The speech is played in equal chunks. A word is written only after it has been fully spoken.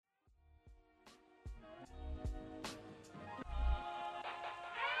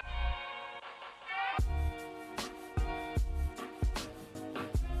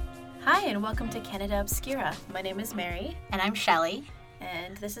Hi, and welcome to Canada Obscura. My name is Mary. And I'm Shelley.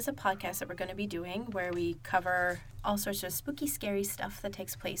 And this is a podcast that we're going to be doing where we cover all sorts of spooky, scary stuff that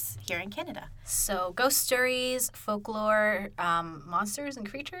takes place here in Canada. So ghost stories, folklore, monsters and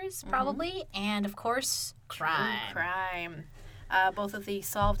creatures, probably, and of course, crime. True crime. Both of the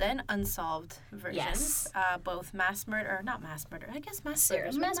solved and unsolved versions. Yes. Both mass murder, not mass murder, I guess mass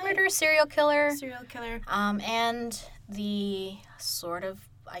murder. Mass murder, serial killer. Serial killer. And the sort of,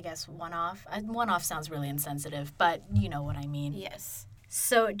 I guess, one-off. One-off sounds really insensitive, but you know what I mean. Yes.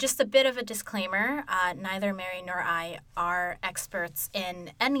 So just a bit of a disclaimer, neither Mary nor I are experts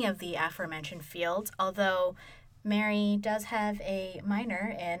in any of the aforementioned fields, although Mary does have a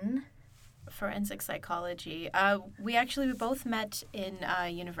minor in forensic psychology. We both met in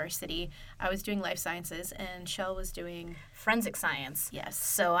university. I was doing life sciences and Shell was doing forensic science. Yes.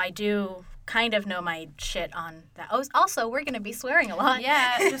 So I do kind of know my shit on that. Oh, also, we're going to be swearing a lot.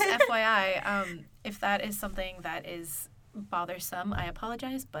 Yeah, just FYI, if that is something that is bothersome, I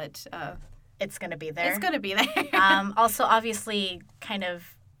apologize, but it's going to be there. It's going to be there. Also, obviously, kind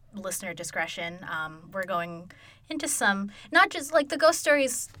of listener discretion. We're going into some, not just like the ghost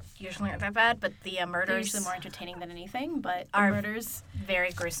stories usually aren't that bad, but the murders they're usually more entertaining than anything, but the are murders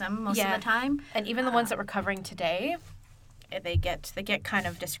very gruesome most of the time. And even the ones that we're covering today, they get kind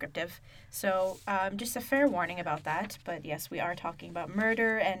of descriptive. So just a fair warning about that. But yes, we are talking about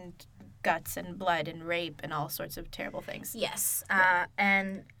murder and guts and blood and rape and all sorts of terrible things. Yes.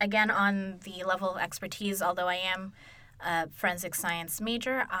 And again, on the level of expertise, although I am a forensic science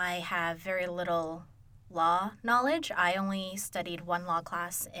major, I have very little law knowledge. I only studied one law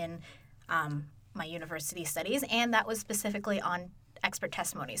class in my university studies, and that was specifically on expert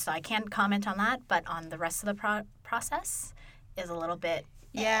testimony. So I can't comment on that, but on the rest of the process is a little bit...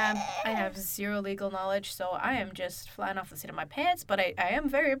 Yeah, I have zero legal knowledge, so I am just flying off the seat of my pants, but I am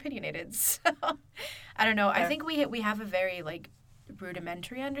very opinionated, so I don't know. I think we have a very,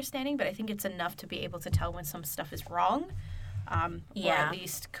 rudimentary understanding, but I think it's enough to be able to tell when some stuff is wrong, or at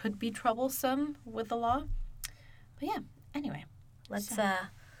least could be troublesome with the law. But yeah, anyway. Let's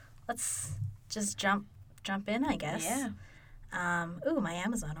just jump in, I guess. Yeah. My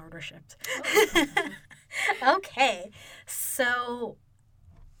Amazon order shipped. Oh. Okay, so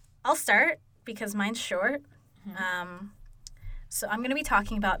I'll start because mine's short. Mm-hmm. So I'm going to be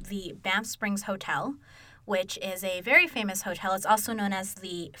talking about the Banff Springs Hotel, which is a very famous hotel. It's also known as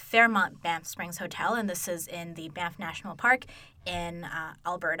the Fairmont Banff Springs Hotel, and this is in the Banff National Park in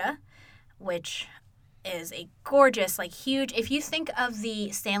Alberta, which is a gorgeous, huge... If you think of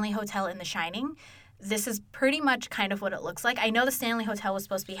the Stanley Hotel in The Shining, this is pretty much kind of what it looks like. I know the Stanley Hotel was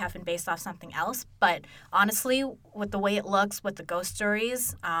supposed to have been based off something else, but honestly, with the way it looks, with the ghost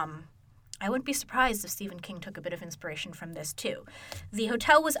stories, I wouldn't be surprised if Stephen King took a bit of inspiration from this too. The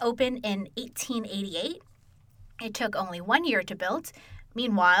hotel was opened in 1888. It took only 1 year to build.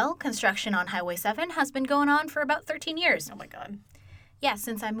 Meanwhile, construction on Highway 7 has been going on for about 13 years. Oh my God. Yeah,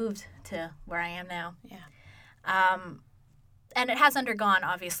 since I moved to where I am now. Yeah. And it has undergone,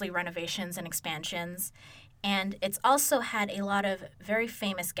 obviously, renovations and expansions. And it's also had a lot of very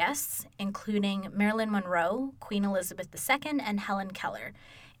famous guests, including Marilyn Monroe, Queen Elizabeth II, and Helen Keller.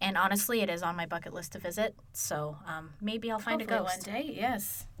 And honestly, it is on my bucket list to visit, so maybe I'll find Hopefully a ghost. One day,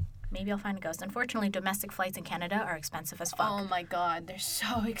 yes. Maybe I'll find a ghost. Unfortunately, domestic flights in Canada are expensive as fuck. Oh my God, they're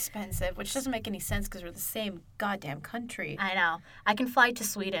so expensive, which doesn't make any sense because we're the same goddamn country. I know. I can fly to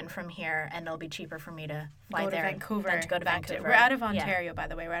Sweden from here, and it'll be cheaper for me to fly there Vancouver, than to go to Vancouver. We're out of Ontario, by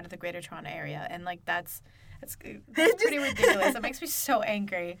the way. We're out of the Greater Toronto area, and that's pretty ridiculous. It makes me so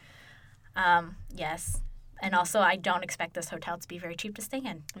angry. Yes. And also, I don't expect this hotel to be very cheap to stay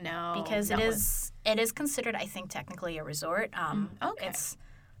in. No. Because it is considered, I think, technically a resort. Okay. It's,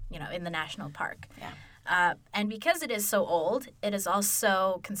 in the national park. Yeah. And because it is so old, it is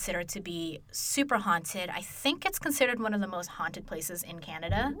also considered to be super haunted. I think it's considered one of the most haunted places in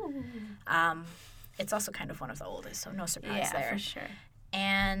Canada. It's also kind of one of the oldest, so no surprise there. Yeah, for sure.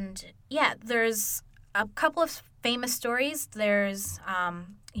 And, there's a couple of famous stories. There's,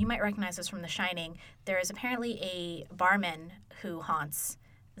 you might recognize this from The Shining. There is apparently a barman who haunts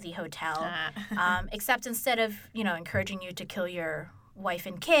the hotel, except instead of, encouraging you to kill your wife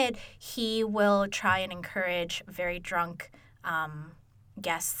and kid, he will try and encourage very drunk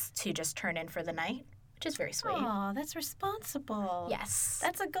guests to just turn in for the night, which is very sweet. Oh, that's responsible. Yes.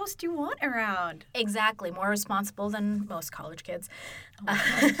 That's a ghost you want around. Exactly. More responsible than most college kids.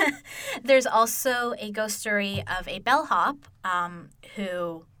 Oh There's also a ghost story of a bellhop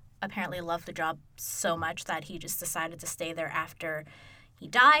who apparently loved the job so much that he just decided to stay there after he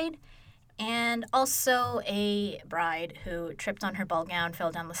died. And also a bride who tripped on her ball gown,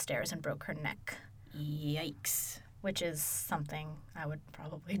 fell down the stairs, and broke her neck. Yikes. Which is something I would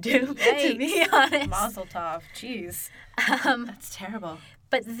probably do, to be honest. Mazel tov. Jeez. That's terrible.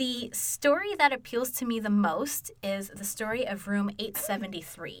 But the story that appeals to me the most is the story of room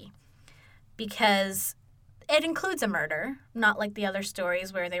 873. Because it includes a murder, not like the other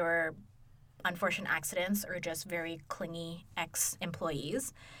stories where they were unfortunate accidents or just very clingy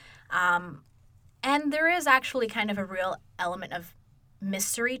ex-employees. And there is actually kind of a real element of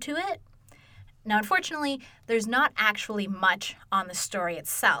mystery to it. Now, unfortunately, there's not actually much on the story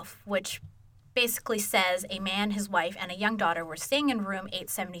itself, which basically says a man, his wife, and a young daughter were staying in room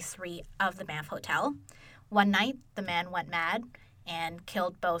 873 of the Banff Hotel. One night, the man went mad and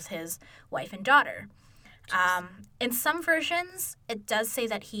killed both his wife and daughter. In some versions, it does say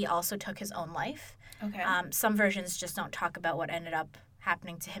that he also took his own life. Okay. Some versions just don't talk about what ended up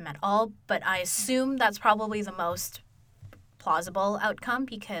happening to him at all, but I assume that's probably the most plausible outcome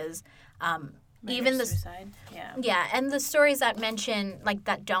because even the suicide. Yeah, and the stories that mention, like,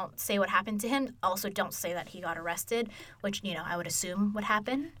 that don't say what happened to him also don't say that he got arrested, which, you know, I would assume would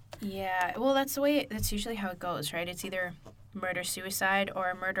happen. Yeah, well, that's usually how it goes, right? It's either murder-suicide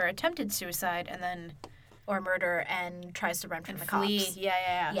or murder-attempted-suicide, and then... Or murder and tries to run from the flee. cops.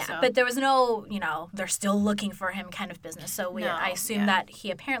 Yeah. Yeah, so. but there was no, you know, they're still looking for him kind of business. So I assume that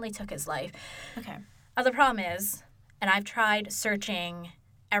he apparently took his life. Okay. The problem is, and I've tried searching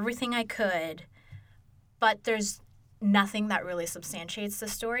everything I could, but there's nothing that really substantiates the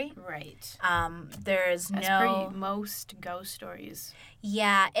story. Right. There's As per most ghost stories.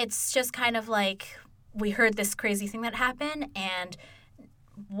 Yeah, it's just kind of like we heard this crazy thing that happened, and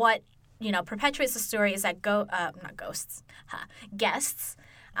what, you know, perpetuates the story is that guests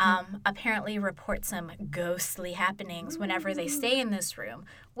apparently report some ghostly happenings whenever they stay in this room,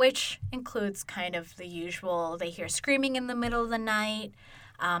 which includes kind of the usual. They hear screaming in the middle of the night.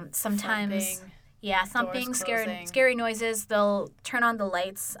 Sometimes, thumping, scary noises. They'll turn on the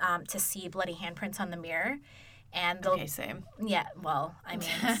lights to see bloody handprints on the mirror. And they'll, okay, same. Yeah, well, I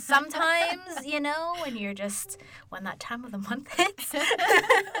mean, sometimes, you know, when that time of the month hits.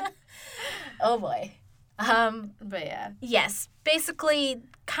 Oh, boy. But yeah. Yes, basically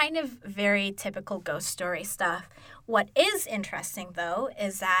kind of very typical ghost story stuff. What is interesting, though,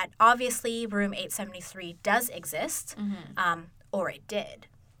 is that obviously room 873 does exist, or it did.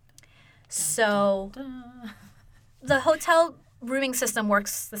 So the hotel rooming system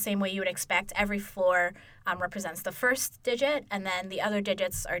works the same way you would expect. Every floor represents the first digit, and then the other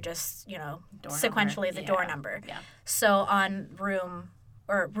digits are just, you know, sequentially the door number. Yeah. So on room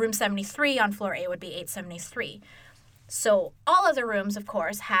 73 on floor A would be 873. So all other rooms, of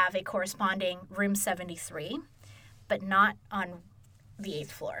course, have a corresponding room 73, but not on the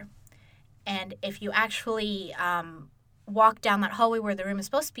 8th floor. And if you actually walk down that hallway where the room is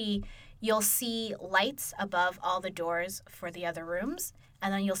supposed to be, you'll see lights above all the doors for the other rooms,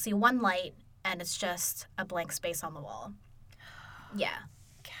 and then you'll see one light, and it's just a blank space on the wall. Yeah.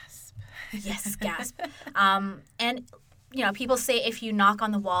 Gasp. Yes, gasp. And, you know, people say if you knock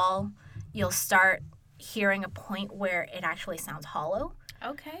on the wall, you'll start hearing a point where it actually sounds hollow.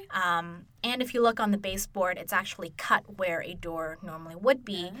 Okay. And if you look on the baseboard, it's actually cut where a door normally would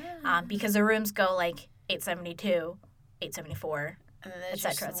be, because the rooms go like 872, 874, and then there's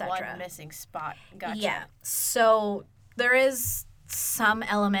just one missing spot. Gotcha. Yeah. So there is some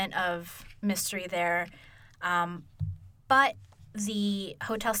element of mystery there, but the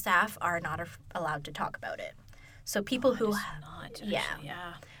hotel staff are not allowed to talk about it. So people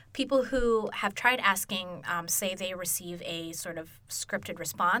people who have tried asking say they receive a sort of scripted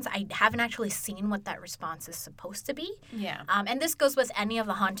response. I haven't actually seen what that response is supposed to be. Yeah. And this goes with any of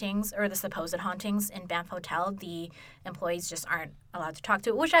the hauntings or the supposed hauntings in Banff Hotel. The employees just aren't allowed to talk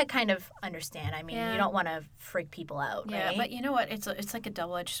to it, which I kind of understand. I mean, you don't want to freak people out, right? Yeah, but you know what? It's like a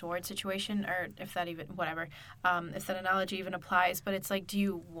double-edged sword situation, or if that even, whatever, if that analogy even applies. But it's like, do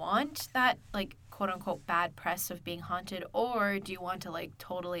you want that, like, quote-unquote bad press of being haunted, or do you want to, like,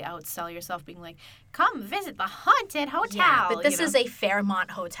 totally outsell yourself being like, come visit the haunted hotel? Yeah, but this is a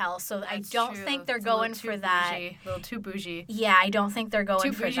Fairmont hotel, so that's I don't think they're going for that. A little too bougie. Yeah, I don't think they're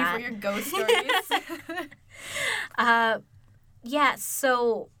going for that. Too bougie for your ghost stories. Yeah,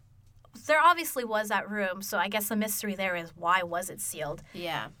 so there obviously was that room, so I guess the mystery there is why was it sealed?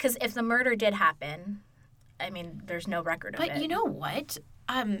 Yeah. Because if the murder did happen, I mean, there's no record of it. But you know what?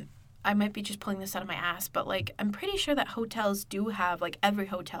 I might be just pulling this out of my ass, but, like, I'm pretty sure that hotels do have, like, every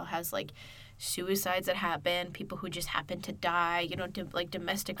hotel has, like, suicides that happen, people who just happen to die, you know, like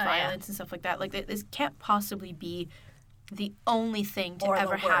domestic violence and stuff like that. Like, this can't possibly be the only thing to Or the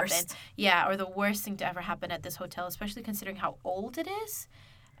ever happen. worst. Yeah, or the worst thing to ever happen at this hotel, especially considering how old it is.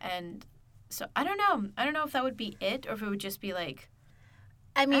 And so I don't know. I don't know if that would be it or if it would just be like,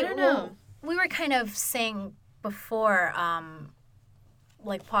 I mean, don't know. We were kind of saying before,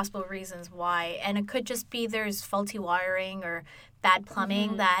 like possible reasons why, and it could just be there's faulty wiring or bad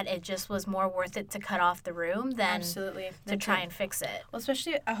plumbing that it just was more worth it to cut off the room than absolutely to try and fix it. Well,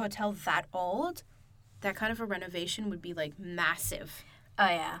 especially a hotel that old, that kind of a renovation would be like massive. Oh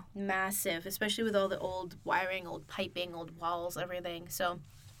yeah, Massive, especially with all the old wiring, old piping, old walls, everything. So,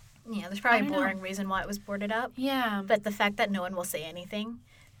 yeah. There's probably a don't know. boring reason why it was boarded up, yeah. but the fact that no one will say anything.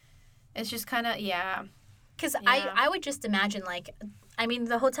 It's just kind of, yeah. Because Yeah. I would just imagine, like, I mean,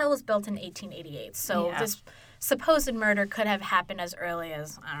 the hotel was built in 1888, so Yeah. this supposed murder could have happened as early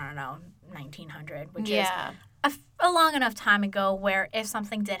as, I don't know, 1900, which is a long enough time ago where if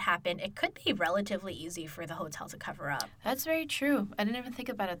something did happen, it could be relatively easy for the hotel to cover up. That's very true. I didn't even think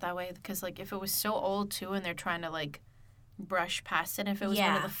about it that way because, like, if it was so old, too, and they're trying to, like, brush past it, if it was one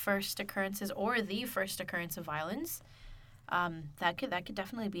of Yeah. the first occurrences or the first occurrence of violence, that could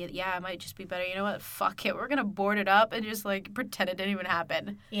definitely be it. Yeah, it might just be better. You know what? Fuck it. We're going to board it up and just, like, pretend it didn't even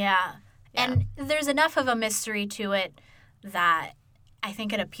happen. Yeah. Yeah. And there's enough of a mystery to it that I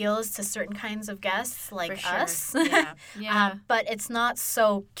think it appeals to certain kinds of guests like For sure. us. Yeah. Yeah. But it's not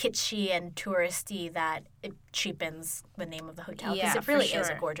so kitschy and touristy that it cheapens the name of the hotel. Because Yeah, it for really is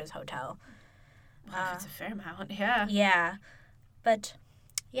a sure. gorgeous hotel. Well, it's a fair amount. Yeah. Yeah. But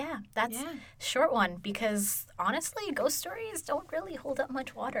yeah, that's Yeah. a short one because honestly, ghost stories don't really hold up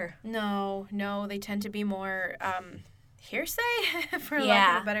much water. No, they tend to be more hearsay, for lack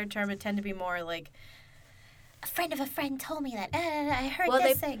Yeah. of a better term. It tend to be more like, a friend of a friend told me that, I heard Well,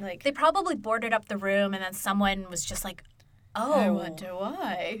 this thing. Like, They probably boarded up the room and then someone was just like, oh. I wonder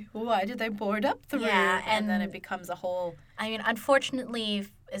why. Why did they board up the Yeah, room? And then and- it becomes a whole... I mean, unfortunately,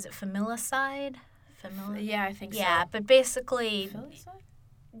 is it familicide? Yeah, I think Yeah, so. but basically,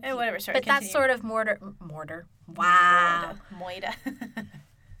 Filicide? Whatever, sorry. but that sort of mortar. Wow. Moida.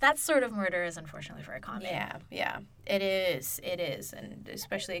 That sort of murder is unfortunately very common. Yeah. It is. And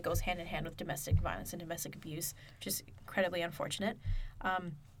especially it goes hand in hand with domestic violence and domestic abuse, which is incredibly unfortunate.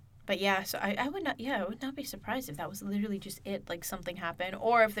 But yeah, so I would not be surprised if that was literally just it, like something happened,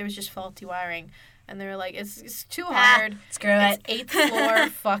 or if there was just faulty wiring, and they were like, it's too hard. Screw It's it. 8th floor,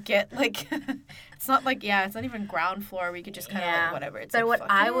 fuck it. Like, it's not like, it's not even ground floor. We could just kind of like, whatever. It's But like, what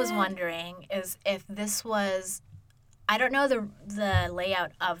fuck I it. was wondering is if this was, I don't know the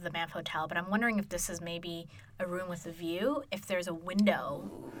layout of the Banff Hotel, but I'm wondering if this is maybe a room with a view, if there's a window,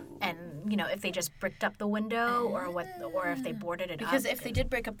 and if they just bricked up the window or if they boarded it Because up. if they did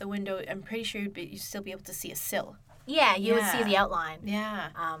break up the window, I'm pretty sure you'd still be able to see a sill. Yeah, you would see Yeah. the outline. Yeah.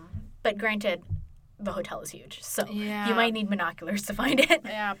 But granted, the hotel is huge, so Yeah. you might need binoculars to find it.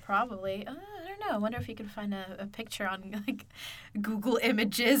 Yeah, probably. I don't know. I wonder if you can find a picture on like Google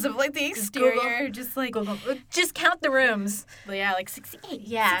Images of like the exterior. Just like Google, just count the rooms. yeah, like 68.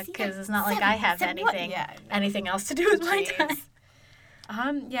 Yeah, 69, because it's not like I have 71. anything Yeah, anything else to do with my Jeez. time.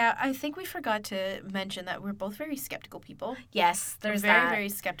 Yeah, I think we forgot to mention that we're both very skeptical people. Yes, there's very, that. very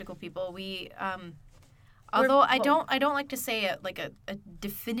skeptical people. We although I don't like to say a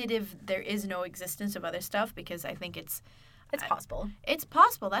definitive there is no existence of other stuff because I think it's possible. It's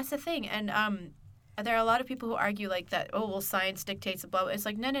possible. That's the thing. And there are a lot of people who argue like that. Oh well, science dictates blah. It's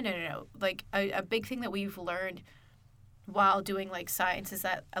like no. Like a big thing that we've learned while doing like science is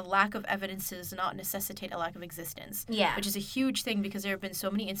that a lack of evidence does not necessitate a lack of existence. Yeah. Which is a huge thing because there have been so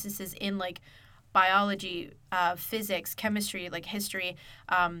many instances in like biology, physics, chemistry, like history,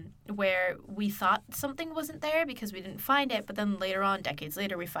 where we thought something wasn't there because we didn't find it, but then later on, decades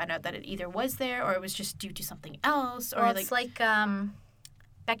later, we find out that it either was there or it was just due to something else. Or Well, it's like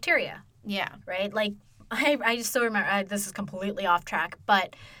bacteria, yeah. right? Like I just still remember. This is completely off track,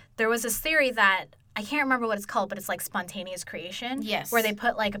 but there was this theory that I can't remember what it's called, but it's like spontaneous creation. Yes. Where they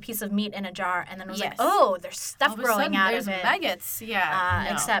put like a piece of meat in a jar, and then it was like, Yes. oh, there's stuff All of a growing sudden, out there's of it. maggots. Yeah.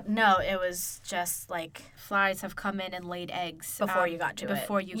 No. Except no, it was just like flies have come in and laid eggs Before you got to it.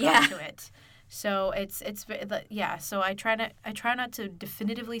 Before you Yeah. got to it. So it's yeah. So I try not to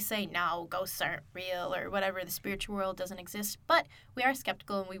definitively say no, ghosts aren't real or whatever. The spiritual world doesn't exist, but we are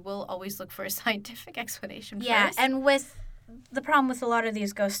skeptical and we will always look for a scientific explanation first. and with the problem with a lot of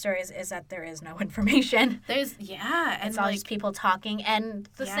these ghost stories is that there is no information. There's and It's all like just people talking, and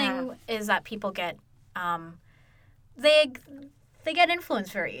the Yeah. thing is that people get they get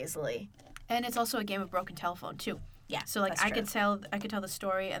influenced very easily. and it's also a game of broken telephone too. Yeah, So like that's I true. could tell the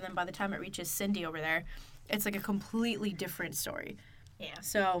story, and then by the time it reaches Cindy over there, it's like a completely different story. Yeah.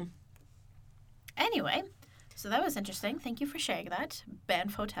 So anyway, So that was interesting. Thank you for sharing that.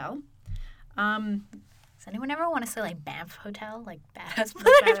 Banff Hotel. Does anyone ever want to say, like, Banff Hotel? Like, badass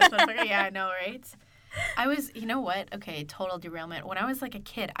Badass motherfucker. Yeah, I know, right? I was, you know what? Okay, total derailment. When I was like a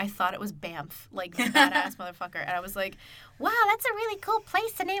kid, I thought it was Banff, like badass motherfucker. And I was like, wow, that's a really cool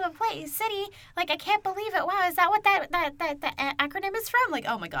place to name a place, city. Like, I can't believe it. Wow, is that what that acronym is from? Like,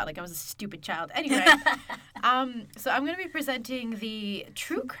 oh my God, like I was a stupid child. Anyway, so I'm going to be presenting the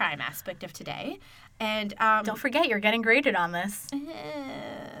true crime aspect of today. And Don't forget, you're getting graded on this.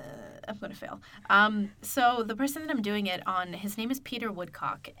 I'm going to fail. So the person that I'm doing it on, his name is Peter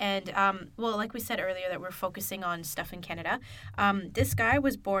Woodcock. And, well, like we said earlier that we're focusing on stuff in Canada. This guy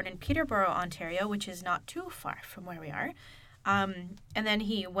was born in Peterborough, Ontario, which is not too far from where we are. And then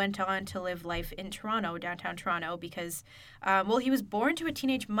he went on to live life in Toronto, downtown Toronto, because, well, he was born to a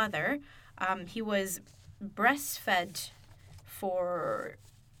teenage mother. He was breastfed for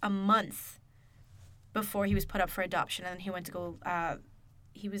a month before he was put up for adoption. And then he went to go...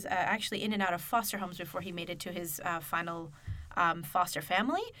 he was actually in and out of foster homes before he made it to his final foster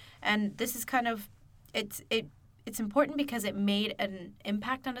family. And this is kind of, it's important because it made an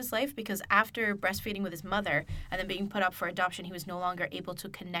impact on his life, because after breastfeeding with his mother and then being put up for adoption, he was no longer able to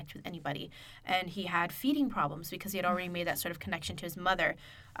connect with anybody. And he had feeding problems because he had already made that sort of connection to his mother,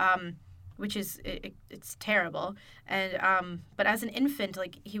 which is, it's terrible. And, but as an infant,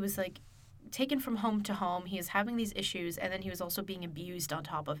 like, he was like, taken from home to home. He is having these issues, and then he was also being abused on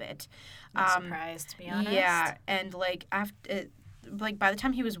top of it. I'm surprised, to be honest. Yeah, and like after, like by the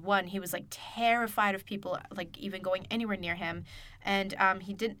time he was 1, he was like terrified of people like even going anywhere near him, and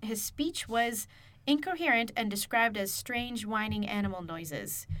his speech was incoherent and described as strange whining animal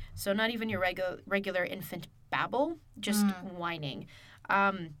noises. So not even your regular infant babble, just whining.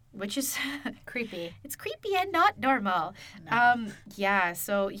 Which is creepy. It's creepy and not normal. No. Yeah,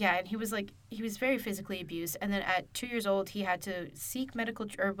 so yeah, and he was very physically abused, and then at 2 years old he had to seek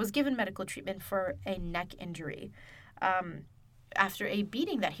was given medical treatment for a neck injury. After a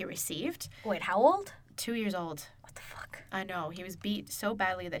beating that he received. Wait, how old? 2 years old. What the fuck? I know, he was beat so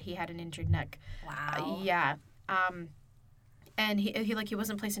badly that he had an injured neck. Wow. Yeah. And he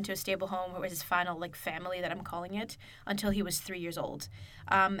wasn't placed into a stable home or his final like family that I'm calling it until he was 3 years old.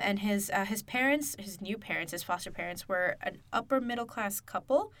 And his parents, his new parents, his foster parents, were an upper middle class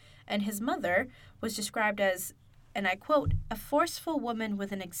couple, and his mother was described as, and I quote, a forceful woman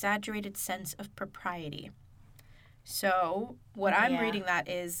with an exaggerated sense of propriety. So what I'm reading that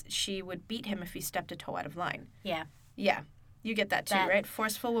is she would beat him if he stepped a toe out of line. Yeah. Yeah. You get that too, right?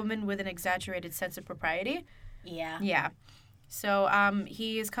 Forceful woman with an exaggerated sense of propriety. Yeah. Yeah. So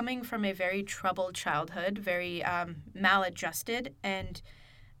he is coming from a very troubled childhood, very maladjusted and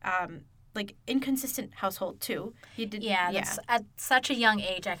like inconsistent household too. He did. Yeah, that's, at such a young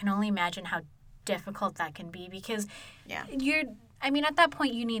age, I can only imagine how difficult that can be, because at that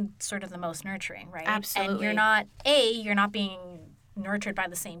point you need sort of the most nurturing, right? Absolutely. And you're not being nurtured by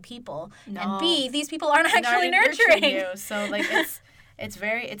the same people, no. and B, these people aren't actually nurturing you. So like it's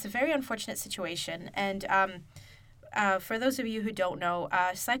a very unfortunate situation. And for those of you who don't know,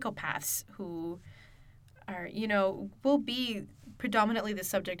 psychopaths who are, will be predominantly the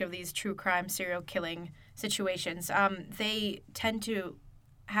subject of these true crime serial killing situations, they tend to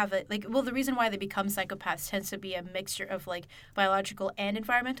have the reason why they become psychopaths tends to be a mixture of like biological and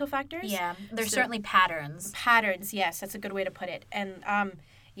environmental factors. Yeah, there's certainly patterns. Patterns, yes, that's a good way to put it. And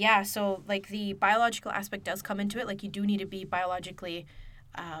so like the biological aspect does come into it. Like you do need to be biologically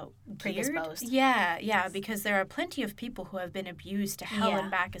predisposed. Yeah, because there are plenty of people who have been abused to hell and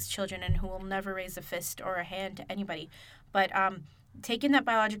back as children and who will never raise a fist or a hand to anybody. But taking that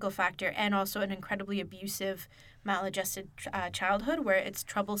biological factor and also an incredibly abusive, maladjusted childhood where it's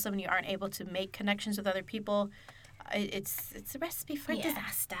troublesome and you aren't able to make connections with other people, it's a recipe for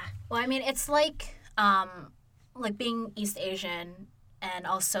disaster. Well, I mean, it's like being East Asian, and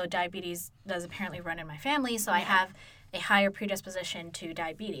also diabetes does apparently run in my family, so I have a higher predisposition to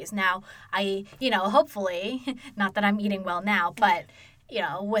diabetes. Now, I, hopefully, not that I'm eating well now, but,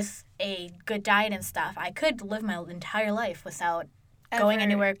 with a good diet and stuff, I could live my entire life without going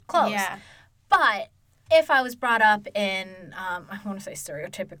anywhere close. Yeah. But if I was brought up in, I want to say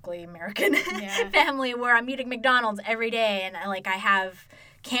stereotypically American family where I'm eating McDonald's every day and I have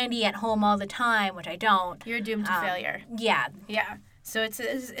candy at home all the time, which I don't. You're doomed to failure. Yeah. Yeah. So it's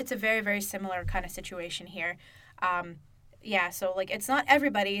a very, very similar kind of situation here. yeah, so like it's not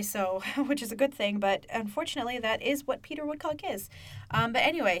everybody, so which is a good thing, but unfortunately that is what Peter Woodcock is. But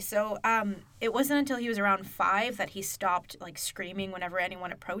anyway, so it wasn't until he was around 5 that he stopped like screaming whenever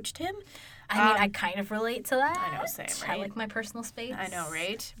anyone approached him. I mean, I kind of relate to that. I know, same, right? I like my personal space. I know,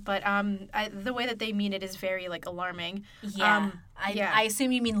 right? But the way that they mean it is very like alarming. Yeah. I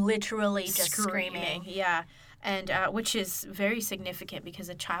assume you mean literally just screaming. Yeah. And which is very significant because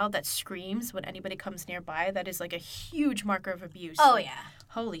a child that screams when anybody comes nearby, that is like a huge marker of abuse. Oh, like, yeah.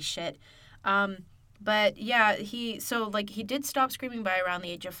 Holy shit. But yeah, he did stop screaming by around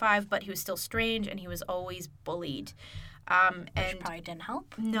the age of 5, but he was still strange and he was always bullied. Which probably didn't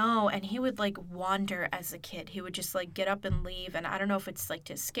help. No, and he would like wander as a kid. He would just like get up and leave, and I don't know if it's like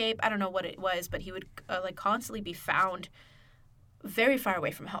to escape. I don't know what it was, but he would like constantly be found very far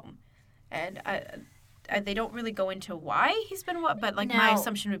away from home. And they don't really go into why he's been but like my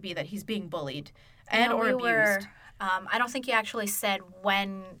assumption would be that he's being bullied or abused. I don't think he actually said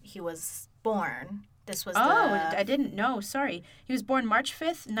when he was born. This was I didn't know. Sorry. He was born March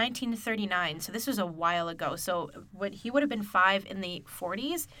 5th, 1939. So this was a while ago. So he would have been 5 in the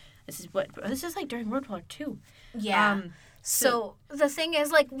 40s. This is like during World War II. Yeah. So the thing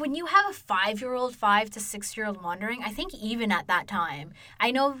is, like, when you have a 5-year-old, 5 to 6-year-old wandering, I think even at that time,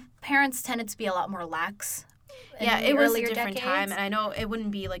 I know parents tended to be a lot more lax. Yeah, it was a different time, and I know it wouldn't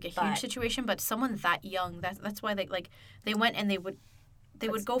be like a huge situation, but someone that young, that's why they went and they would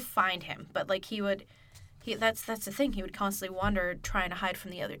go find him, but like that's the thing, he would constantly wander trying to hide from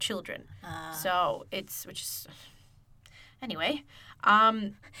the other children. Anyway,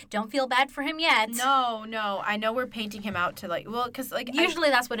 don't feel bad for him yet. No, I know we're painting him out to because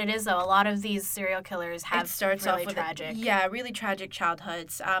usually that's what it is though. A lot of these serial killers starts really off with tragic. Really tragic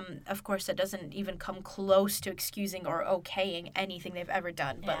childhoods. Of course, that doesn't even come close to excusing or okaying anything they've ever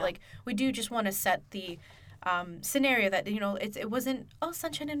done. But we do just want to set the scenario that it wasn't all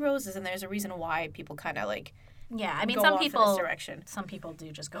sunshine and roses, and there's a reason why people kind of like. Yeah, I mean, some people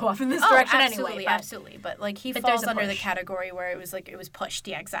do just go off in this direction anyway. Absolutely. But like he falls under the category where it was pushed.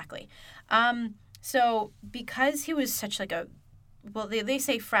 Yeah, exactly. So because he was such like they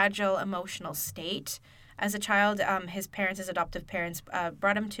say fragile emotional state as a child, his adoptive parents,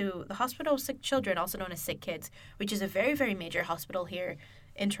 brought him to the Hospital of Sick Children, also known as Sick Kids, which is a very, very major hospital here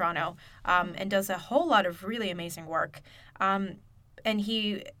in Toronto, and does a whole lot of really amazing work. And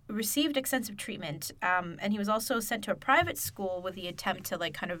he received extensive treatment, and he was also sent to a private school with the attempt to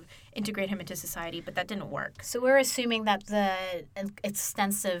like kind of integrate him into society, but that didn't work. So we're assuming that the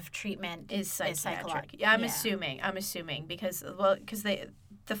extensive treatment is psychiatric. Yeah, I'm assuming because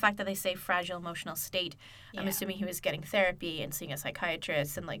the fact that they say fragile emotional state, I'm assuming he was getting therapy and seeing a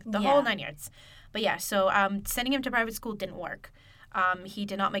psychiatrist and like the whole 9 yards. But yeah, so sending him to private school didn't work. He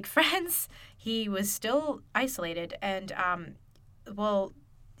did not make friends. He was still isolated, and there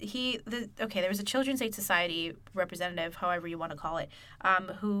was a Children's Aid Society representative, however you want to call it,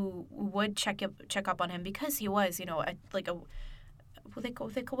 who would check up on him because he was, they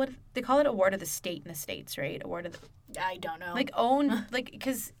call it a ward of the state in the States, right? A ward of the, I don't know.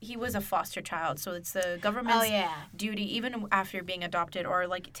 Because he was a foster child, so it's the government's duty, even after being adopted or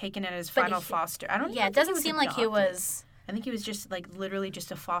like taken in as final foster. I don't know. Yeah, it doesn't seem like he was. I think he was just like literally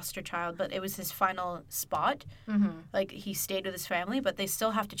just a foster child, but it was his final spot. Mm-hmm. Like he stayed with his family, but they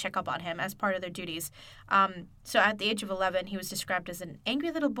still have to check up on him as part of their duties. So at the age of 11, he was described as an angry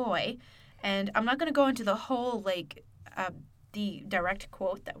little boy, and I'm not going to go into the whole the direct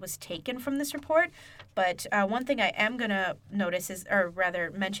quote that was taken from this report, but one thing I am going to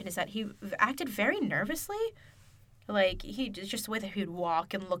mention is that he acted very nervously. Like just the way that he would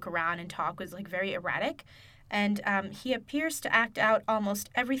walk and look around and talk was like very erratic. And he appears to act out almost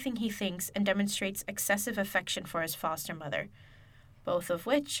everything he thinks and demonstrates excessive affection for his foster mother, both of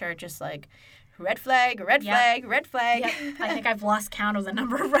which are just like red flag, red flag, red flag. Yep. I think I've lost count of the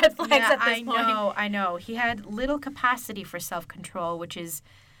number of red flags at this point. I know. He had little capacity for self-control, which is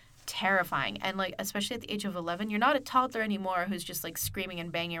terrifying. And like especially at the age of 11, you're not a toddler anymore who's just like screaming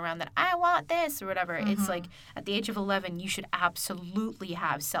and banging around that I want this or whatever. Mm-hmm. It's like at the age of 11, you should absolutely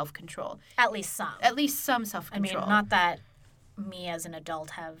have self-control. At least some self-control. I mean, not that me as an adult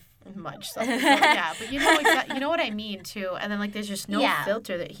have much self-control. Yeah, but you know what I mean too. And then like there's just no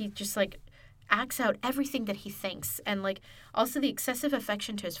filter that he just like acts out everything that he thinks. And like also the excessive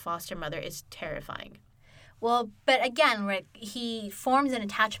affection to his foster mother is terrifying. Well, but again, Rick, he formed an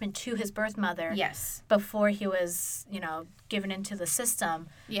attachment to his birth mother. Yes. Before he was, given into the system.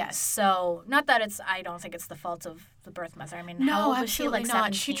 Yes. So, not that I don't think it's the fault of the birth mother. I mean, how old was she? Like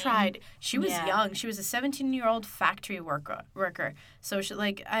not. 17? She tried. She was young. She was a 17-year-old factory worker. So she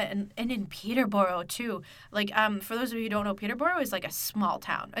and in Peterborough too. For those of you who don't know, Peterborough is like a small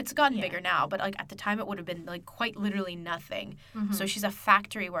town. It's gotten bigger now, but at the time it would have been quite literally nothing. Mm-hmm. So she's a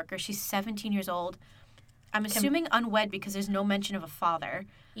factory worker. She's 17 years old. I'm assuming unwed because there's no mention of a father.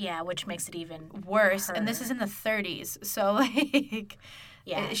 Yeah, which makes it even worse. And this is in the 30s. So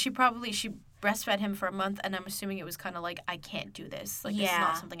she breastfed him for a month, and I'm assuming it was kind of I can't do this. This is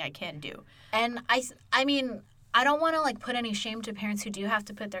not something I can do. And I mean, I don't want to put any shame to parents who do have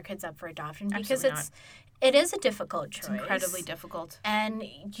to put their kids up for adoption because it is a difficult choice. It's incredibly difficult. And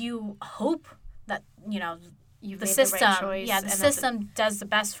you hope that, You've the made system, the right choice. Yeah, the system does the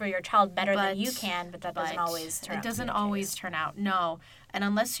best for your child better than you can, but that doesn't always turn out. It doesn't always turn out, no. And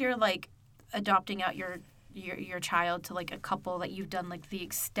unless you're adopting out your child to a couple that you've done the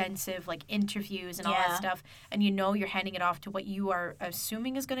extensive interviews and all that stuff, and you're handing it off to what you are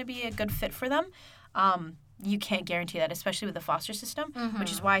assuming is going to be a good fit for them, you can't guarantee that, especially with the foster system,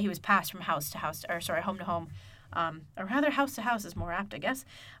 which is why he was passed from house to house, home to home. Or rather, house to house is more apt, I guess.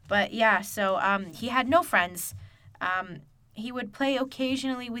 But yeah, so he had no friends. He would play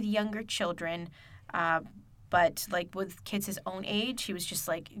occasionally with younger children, but with kids his own age, he was just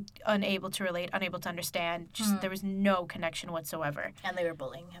unable to relate, unable to understand. There was no connection whatsoever. And they were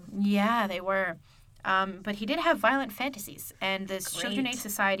bullying him. Yeah, they were. But he did have violent fantasies, and this Children Aid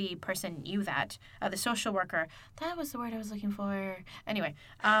Society person knew that. The social worker, that was the word I was looking for. Anyway,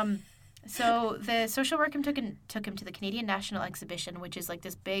 so the social worker took him to the Canadian National Exhibition, which is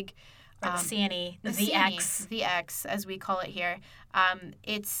this big... the CNE, the X. The X, as we call it here.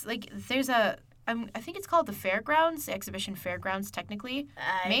 It's there's a... I think it's called the Fairgrounds, the Exhibition Fairgrounds, technically.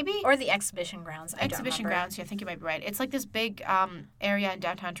 Maybe? Or the Exhibition Grounds, Exhibition Grounds, yeah, I think you might be right. It's this big area in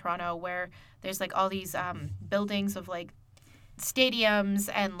downtown Toronto where there's all these buildings of stadiums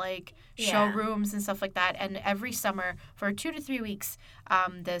and showrooms and stuff like that. And every summer for 2 to 3 weeks,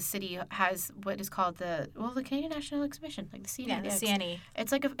 the city has what is called the Canadian National Exhibition, the CNE. Yeah, the CNE.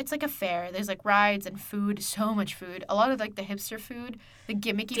 It's like a fair. There's rides and food, so much food. A lot of the hipster food, the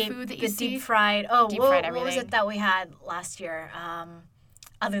gimmicky food that you see. Deep fried. Oh, what was it everything. that we had last year?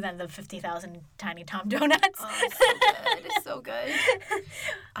 Other than the 50,000 Tiny Tom donuts. Oh, it's so good.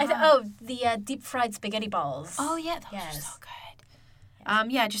 It's so good. The deep fried spaghetti balls. Oh yeah, those are so good.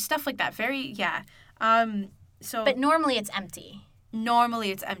 Just stuff like that. Very But normally it's empty. Normally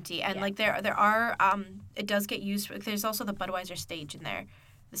it's empty, and there are it does get used. There's also the Budweiser stage in there,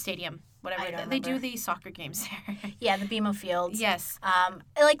 the stadium, whatever. They do the soccer games there. Yeah, the BMO Fields. Yes.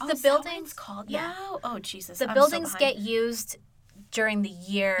 The buildings called now. Oh Jesus. The buildings get used during the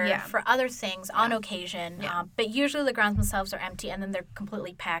year for other things on occasion, but usually the grounds themselves are empty, and then they're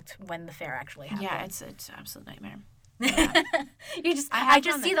completely packed when the fair actually happens. Yeah, it's an absolute nightmare. Yeah. I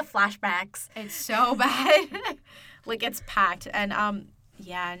just see the flashbacks. It's so bad. It's packed, and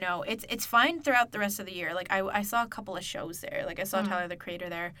it's fine throughout the rest of the year. I saw a couple of shows there. I saw Tyler the Creator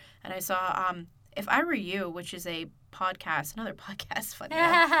there, and I saw If I Were You, which is another podcast, funny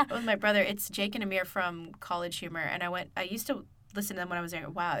enough, with my brother. It's Jake and Amir from College Humor, and I used to listen to them when I was there.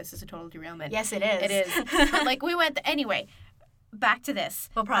 Wow, this is a total derailment. Yes, it is. It is. But we went anyway. Back to this.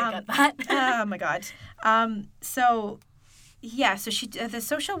 We'll probably get that. Oh my God. So she the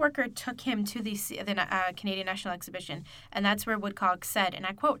social worker took him to the Canadian National Exhibition, and that's where Woodcock said, and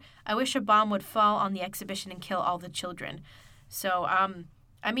I quote, "I wish a bomb would fall on the exhibition and kill all the children." So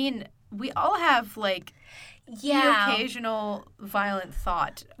I mean, we all have the occasional violent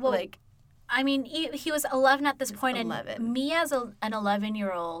thought. Well, I mean, he was 11 at this point, 11. And me as an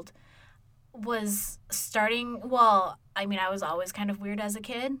 11-year-old was starting. Well, I mean, I was always kind of weird as a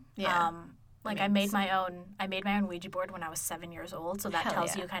kid. Yeah. I made my own Ouija board when I was 7 years old, so that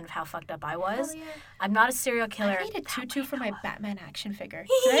tells you kind of how fucked up I was. Yeah. I'm not a serial killer. I made a tutu for my Batman action figure.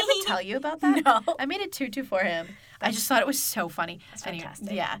 Did I ever tell you about that? No. I made a tutu for him. I just thought it was so funny. That's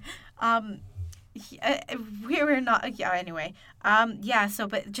fantastic. Yeah. We were not. Yeah. Anyway. So,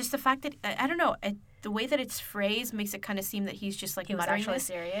 but just the fact that I don't know. The way that it's phrased makes it kind of seem that he's just he was actually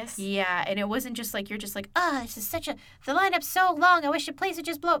serious. Yeah, and it wasn't just you're just this is such the lineup's so long. I wish the place would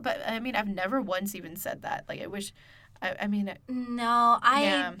just blow. But I mean, I've never once even said that. I wish. I mean. No,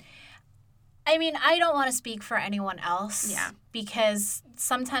 I mean, I don't want to speak for anyone else. Yeah. Because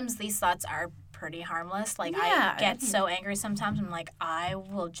sometimes these thoughts are pretty harmless. I get so angry sometimes. I'm I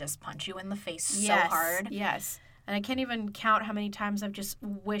will just punch you in the face so hard. Yes. And I can't even count how many times I've just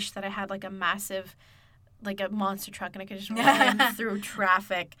wished that I had a massive like a monster truck and I could just ram through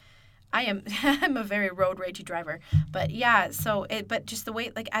traffic. I'm a very road ragey driver. But yeah, but just the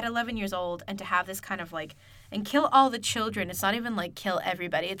way, like at 11 years old and to have this kind of like, and kill all the children. It's not even like kill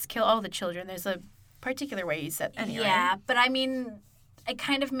everybody. It's kill all the children. There's a particular way you said anyway. Yeah, but I mean, it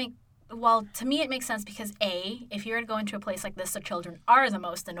kind of to me it makes sense because A, if you were to go into a place like this, the children are the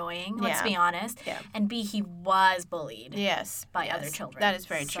most annoying, let's be honest. Yeah. And B, he was bullied. Yes. By other children. That is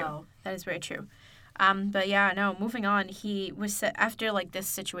very true. That is very true. But yeah, no, moving on, he was after like this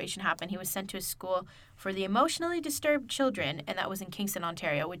situation happened, he was sent to a school for the emotionally disturbed children, and that was in Kingston,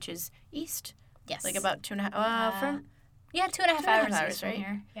 Ontario, which is east. Yes. Like about 2.5 from 2.5 hours from right?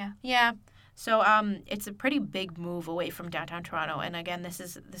 here. Yeah. Yeah. So it's a pretty big move away from downtown Toronto, and again,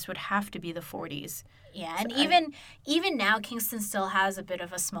 this would have to be the 40s. Yeah, and so even now, Kingston still has a bit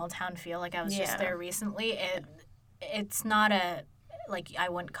of a small town feel. Like I was just there recently. It's not I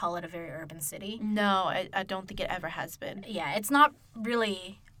wouldn't call it a very urban city. No, I don't think it ever has been. Yeah, it's not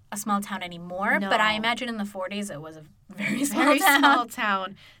really a small town anymore, but I imagine in the 40s it was a very small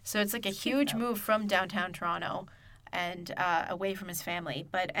town. So it's like a huge move from downtown Toronto and away from his family.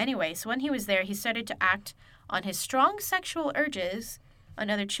 But anyway, so when he was there, he started to act on his strong sexual urges on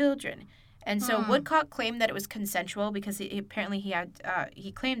other children. And so Woodcock claimed that it was consensual because he claimed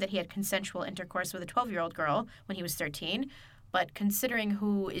that he had consensual intercourse with a 12-year-old girl when he was 13. But considering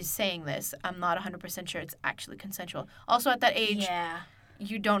who is saying this, I'm not 100% sure it's actually consensual. Also, at that age,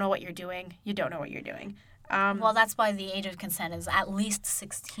 you don't know what you're doing. You don't know what you're doing. Well, that's why the age of consent is at least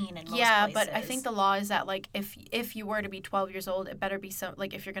 16 in most places. Yeah, but I think the law is that, like, if you were to be 12 years old, it better be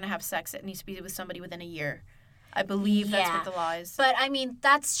if you're going to have sex, it needs to be with somebody within a year. I believe that's what the law is. But, I mean,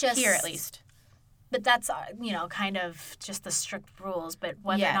 that's just... Here, at least. But that's, kind of just the strict rules. But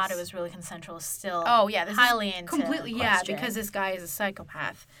whether or not it was really consensual is still highly into completely, question. because this guy is a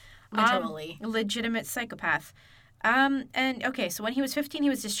psychopath. Literally. Legitimate psychopath. And, okay, so when he was 15, he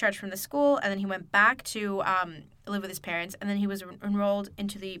was discharged from the school, and then he went back to live with his parents, and then he was enrolled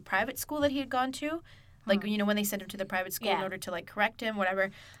into the private school that he had gone to. Like, when they sent him to the private school in order to, like, correct him,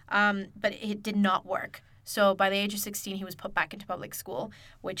 whatever. But it did not work. So by the age of 16, he was put back into public school,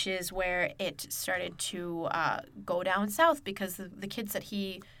 which is where it started to go down south because the kids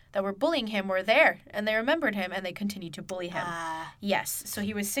that were bullying him were there, and they remembered him, and they continued to bully him. Yes. So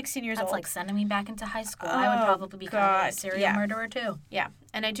he was 16 years old. That's like sending me back into high school. I would probably become a serial murderer, too. Yeah.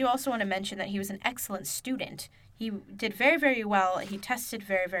 And I do also want to mention that he was an excellent student. He did very, very well. He tested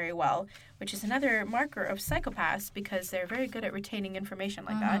very, very well, which is another marker of psychopaths because they're very good at retaining information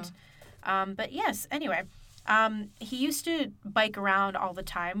like that. But yes, anyway, he used to bike around all the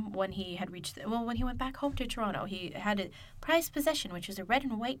time when he had when he went back home to Toronto. He had a prized possession, which is a red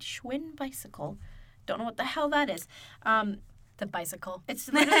and white Schwinn bicycle. Don't know what the hell that is. The bicycle.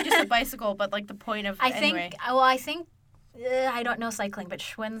 It's literally just a bicycle, but like the point of I think I don't know cycling, but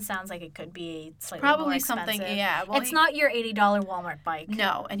Schwinn sounds like it could be slightly probably more expensive. Something. Yeah, well, it's not your $80 Walmart bike.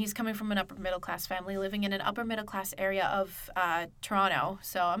 No, and he's coming from an upper middle class family, living in an upper middle class area of Toronto,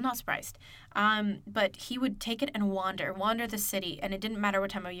 so I'm not surprised. But he would take it and wander the city, and it didn't matter what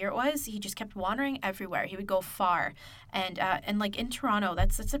time of year it was. He just kept wandering everywhere. He would go far, and like in Toronto,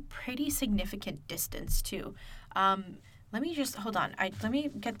 that's a pretty significant distance too. Let me just hold on. Let me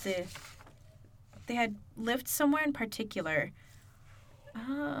get the. They had lived somewhere in particular.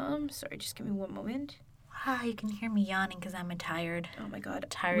 Sorry, just give me one moment. You can hear me yawning because I'm tired. Oh my god,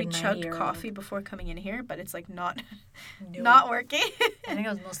 tired. We chugged coffee before coming in here, but it's like not working. I think it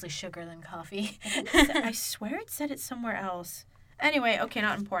was mostly sugar than coffee. I swear it said it somewhere else. Anyway, okay,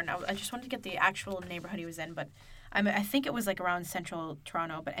 not important. I just wanted to get the actual neighborhood he was in, but I think it was like around central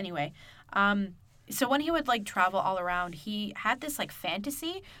Toronto. But anyway, so when he would like travel all around, he had this like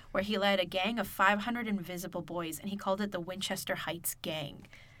fantasy where he led a gang of 500 invisible boys, and he called it the Winchester Heights Gang.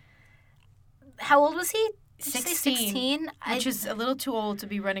 How old was he? 16. Which is a little too old to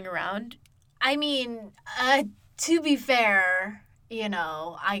be running around. I mean, to be fair,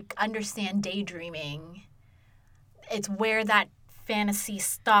 I understand daydreaming. It's where that fantasy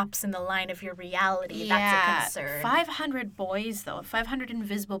stops in the line of your reality. That's a concern. 500 boys, though. 500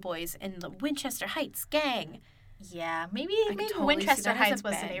 invisible boys in the Winchester Heights Gang. Yeah, maybe Winchester Heights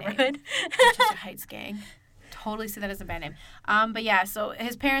was the neighborhood. Winchester Heights Gang. Totally see that as a bad name. But yeah, so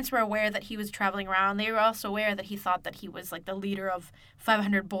his parents were aware that he was traveling around. They were also aware that he thought that he was like the leader of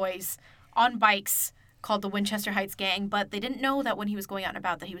 500 boys on bikes called the Winchester Heights Gang, but they didn't know that when he was going out and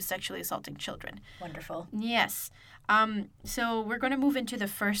about that he was sexually assaulting children. Wonderful. Yes. So we're going to move into the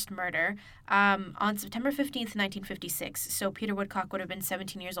first murder on September 15th, 1956. So Peter Woodcock would have been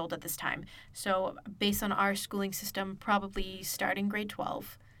 17 years old at this time. So based on our schooling system, probably starting grade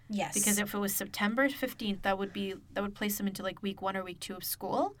 12. Yes. Because if it was September 15th, that would place him into like week 1 or week 2 of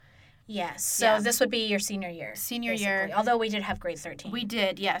school. Yes. So this would be your senior year. Senior year. Although we did have grade 13. We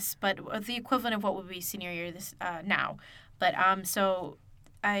did, yes, but the equivalent of what would be senior year now. But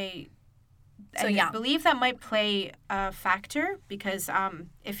I believe that might play a factor because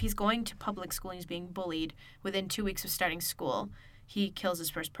if he's going to public school and he's being bullied within 2 weeks of starting school, he kills his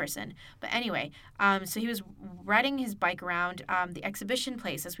first person. But anyway, so he was riding his bike around the exhibition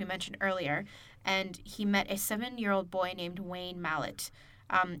place, as we mentioned earlier, and he met a 7-year-old boy named Wayne Mallett.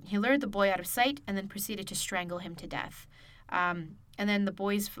 He lured the boy out of sight and then proceeded to strangle him to death. And then the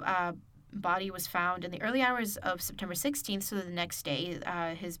boy's body was found in the early hours of September 16th, so the next day.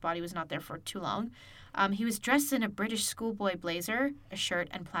 His body was not there for too long. He was dressed in a British schoolboy blazer, a shirt,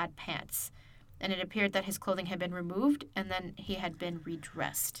 and plaid pants. And it appeared that his clothing had been removed and then he had been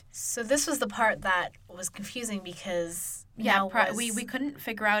redressed. So this was the part that was confusing because we couldn't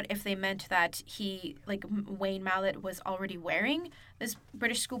figure out if they meant that Wayne Mallett was already wearing this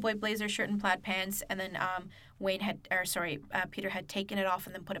British schoolboy blazer, shirt, and plaid pants, and then Peter had taken it off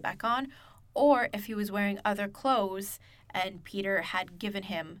and then put it back on, or if he was wearing other clothes and Peter had given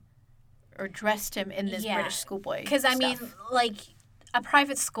him or dressed him in this British schoolboy. Because a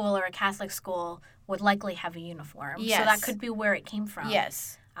private school or a Catholic school would likely have a uniform. Yes. So that could be where it came from.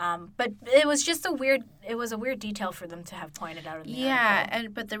 Yes. But it was just a weird detail for them to have pointed out in the article.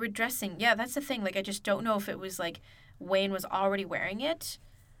 But the redressing, that's the thing. I just don't know if it was Wayne was already wearing it.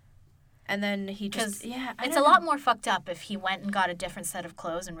 And then he just, it's a lot more fucked up if he went and got a different set of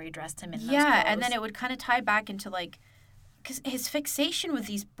clothes and redressed him in those clothes. Yeah, and then it would kind of tie back into because his fixation with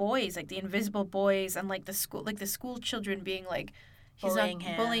these boys, the invisible boys, and the school children being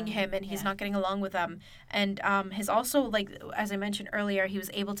bullying him, and he's not getting along with them. And his also, as I mentioned earlier, he was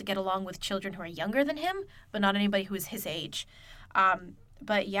able to get along with children who are younger than him, but not anybody who is his age.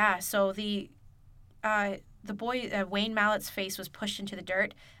 So the boy, Wayne Mallett's face was pushed into the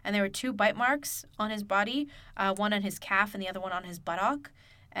dirt, and there were 2 bite marks on his body, one on his calf and the other one on his buttock.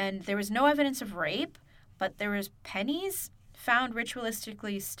 And there was no evidence of rape, but there was pennies found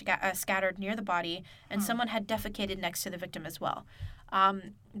ritualistically scattered near the body, and someone had defecated next to the victim as well.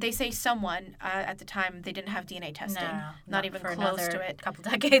 They say someone, at the time, they didn't have DNA testing. No, not even for close to it. Couple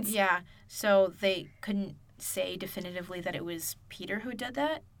decades. Yeah, so they couldn't say definitively that it was Peter who did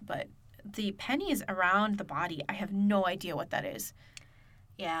that, but the pennies around the body, I have no idea what that is.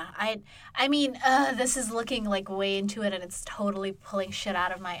 Yeah, I mean, this is looking way into it, and it's totally pulling shit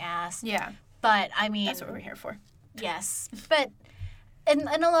out of my ass. Yeah. But, I mean... That's what we're here for. Yes, but in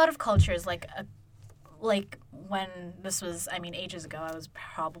a lot of cultures, when this was, ages ago, I was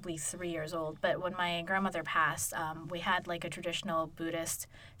probably 3 years old, but when my grandmother passed, we had, a traditional Buddhist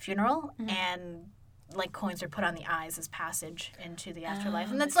funeral, and, coins are put on the eyes as passage into the afterlife.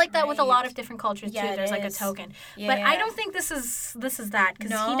 And that's that with a lot of different cultures, too. There's, a token. Yeah, but I don't think this is that,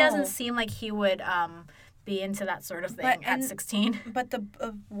 because he doesn't seem like he would... be into that sort of thing at 16. But the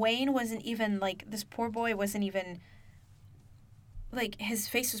Wayne wasn't even, this poor boy wasn't even, his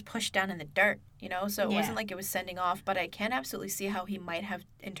face was pushed down in the dirt, So it wasn't it was sending off. But I can absolutely see how he might have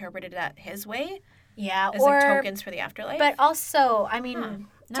interpreted that his way. Yeah, as tokens for the afterlife. But also, tokens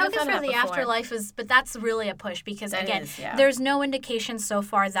for the afterlife but that's really a push because, there's no indication so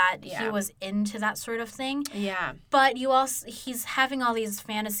far that he was into that sort of thing. Yeah. But he's having all these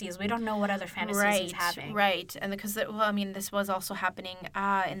fantasies. We don't know what other fantasies he's having. Right. And because, this was also happening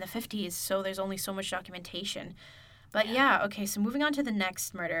in the 50s, so there's only so much documentation. But okay, so moving on to the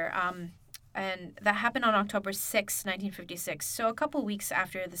next murder. And that happened on October 6, 1956, so a couple weeks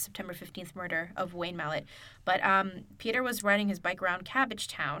after the September 15th murder of Wayne Mallett. But Peter was riding his bike around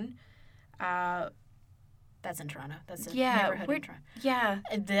Cabbagetown. That's in Toronto. That's a neighborhood in Toronto. Yeah.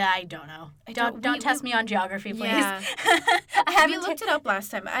 I don't know. Don't test me on geography, please. Yeah. We looked it up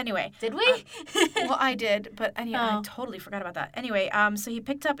last time. Anyway. Did we? Well, I did, but anyway, I totally forgot about that. Anyway, so he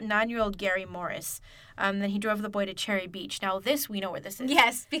picked up 9-year-old Gary Morris. Then he drove the boy to Cherry Beach. Now, we know where this is.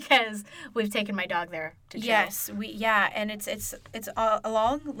 Yes, because we've taken my dog there to chill. Yes, and it's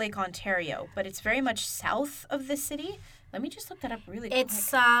along Lake Ontario, but it's very much south of the city. Let me just look that up really quick.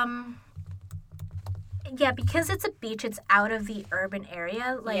 It's yeah, because it's a beach, it's out of the urban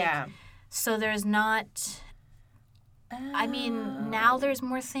area. So there's not... now there's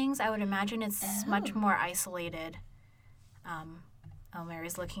more things. I would imagine it's much more isolated.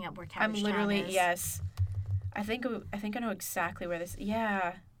 Mary's looking up where Cabbagetown is. I'm literally, yes. I think I know exactly where this...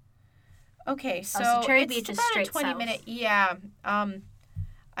 Yeah. Okay, so Cherry Beach is straight about a 20-minute... south. Yeah.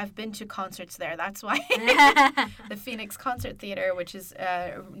 I've been to concerts there. That's why. The Phoenix Concert Theater, which is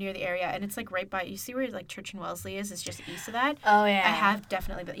near the area, and it's like right by. You see where like Church and Wellesley is? It's just east of that. Oh yeah. I have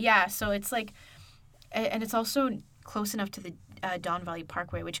definitely been. Yeah, so it's like, and it's also close enough to the Don Valley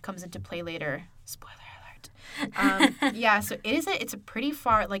Parkway, which comes into play later. Spoiler alert. Yeah, so it's a pretty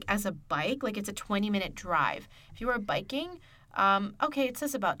far, like as a bike, like it's a 20-minute drive. If you were biking, okay, it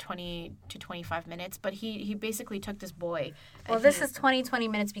says about 20 to 25 minutes, but he basically took this boy. Well, this is 20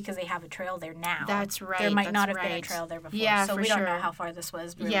 minutes because they have a trail there now. That's right. There might that's not have right. been a trail there before. Yeah, so for we sure. don't know how far this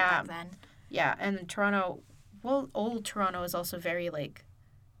was really back then. Yeah, and Toronto, well, old Toronto is also very, like,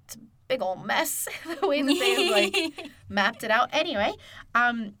 it's a big old mess, the way that they, like, mapped it out. Anyway,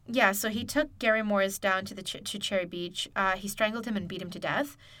 yeah, so he took Gary Morris down to to Cherry Beach. He strangled him and beat him to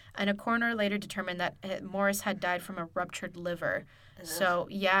death. And a coroner later determined that Morris had died from a ruptured liver. Ugh. So,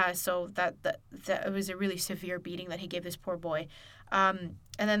 yeah, so that it was a really severe beating that he gave this poor boy. And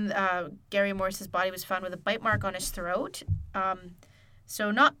then Gary Morris's body was found with a bite mark on his throat. So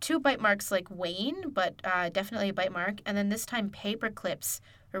not 2 bite marks like Wayne, but definitely a bite mark. And then this time paper clips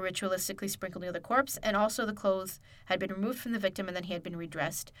were ritualistically sprinkled near the corpse, and also the clothes had been removed from the victim, and then he had been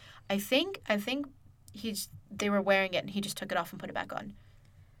redressed. I think they were wearing it, and he just took it off and put it back on.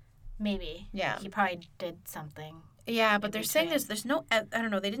 Maybe. Yeah. He probably did something. Yeah, but they're saying there's no, I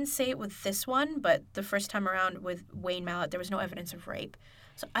don't know, they didn't say it with this one, but the first time around with Wayne Mallett, there was no evidence of rape.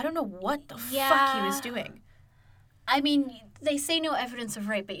 So I don't know what the fuck he was doing. I mean, they say no evidence of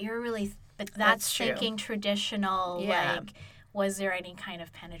rape, but that's thinking traditional, like, was there any kind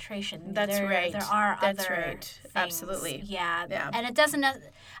of penetration? That's right. There are that's other right. things. Absolutely. Yeah. And it doesn't,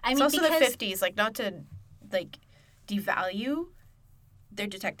 it's also the 50s, like, not to, like, devalue their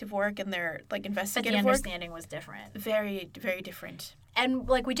detective work and their, like, investigative work. But the understanding was different. Very, very different. And,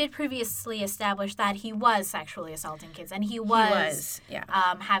 like, we did previously establish that he was sexually assaulting kids, and he was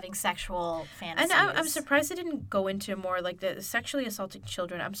having sexual fantasies. And I'm surprised they didn't go into more, like, the sexually assaulted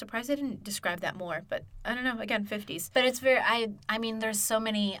children. I'm surprised they didn't describe that more. But, I don't know, again, 50s. But it's very, I mean, there's so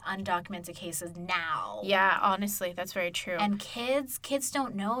many undocumented cases now. Yeah, honestly, that's very true. And kids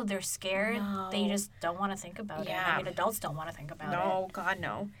don't know. They're scared. No. They just don't want to think about it. I mean, adults don't want to think about it. No, God,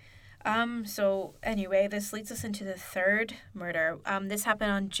 no. So anyway, this leads us into the third murder. This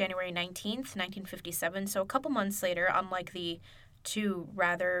happened on January 19th, 1957. So a couple months later, unlike the 2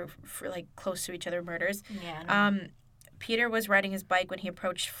 rather close to each other murders. Yeah. Peter was riding his bike when he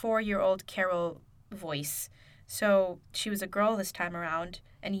approached 4-year-old Carol Voice. So she was a girl this time around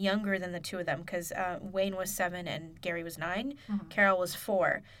and younger than the 2 of them because Wayne was 7 and Gary was 9. Mm-hmm. Carol was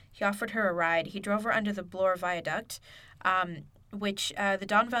 4. He offered her a ride. He drove her under the Bloor Viaduct. Which the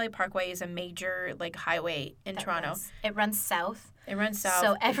Don Valley Parkway is a major like highway in Toronto. It runs south.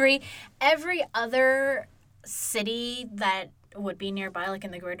 So every other city that would be nearby, like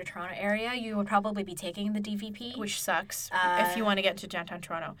in the Greater Toronto area, you would probably be taking the DVP, which sucks if you want to get into downtown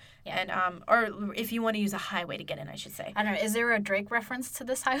Toronto, and or if you want to use a highway to get in, I should say. I don't know. Is there a Drake reference to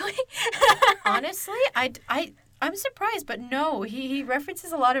this highway? Honestly, I'm surprised, but no, he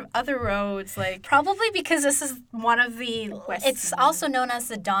references a lot of other roads, like... Probably because this is one of the... It's also known as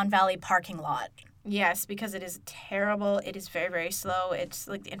the Don Valley parking lot. Yes, because it is terrible. It is very, very slow. It's,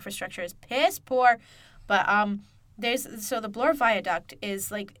 like, the infrastructure is piss poor. But, the Bloor Viaduct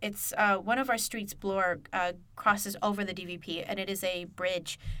is, like, it's one of our streets, Bloor, crosses over the DVP, and it is a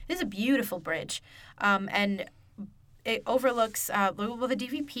bridge. It is a beautiful bridge. And it overlooks... the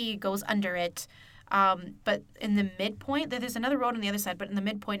DVP goes under it. But in the midpoint, there's another road on the other side, but in the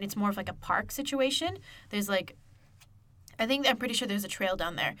midpoint, it's more of like a park situation. There's like, I'm pretty sure there's a trail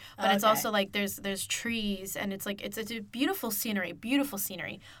down there, but it's also like there's trees and it's like, it's a beautiful scenery.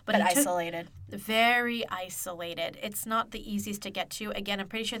 But isolated. Very isolated. It's not the easiest to get to. Again, I'm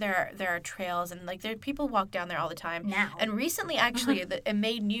pretty sure there are trails and like people walk down there all the time. Now. And recently, actually, it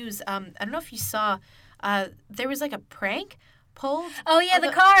made news. I don't know if you saw, there was like a prank pulled. Oh yeah, the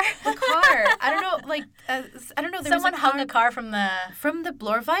car. The car. I don't know. Like I don't know. There Someone hung a car from the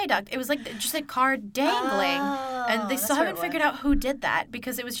Bloor Viaduct. It was like just a car dangling, and they still haven't figured out who did that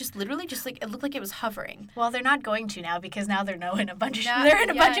because it was just literally just like it looked like it was hovering. Well, they're not going to now because now they're in a bunch of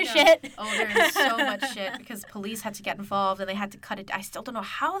shit. Oh, there's so much shit because police had to get involved and they had to cut it. I still don't know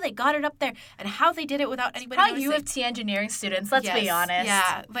how they got it up there and how they did it without anybody noticing. Probably U of T engineering students. Let's be honest.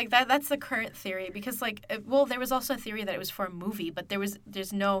 Yeah, like that's the current theory because there was also a theory that it was for a movie movie, but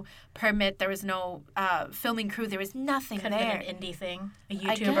there's no permit, there was no filming crew, there was nothing Could there. have been an indie thing, a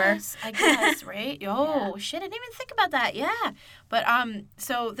YouTuber. I guess, right? Oh, shit, I didn't even think about that. Yeah. But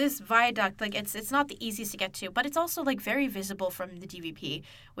so this viaduct, like it's not the easiest to get to, but it's also like very visible from the DVP,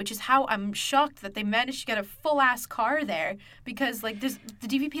 which is how I'm shocked that they managed to get a full ass car there, because like the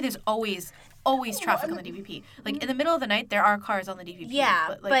DVP, there's always traffic on the DVP. Like in the middle of the night, there are cars on the DVP.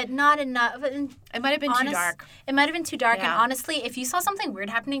 Yeah, but not enough. It might have been too dark. It might have been too dark. Yeah. And honestly, if you saw something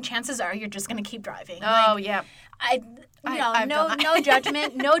weird happening, chances are you're just gonna keep driving. Oh yeah. No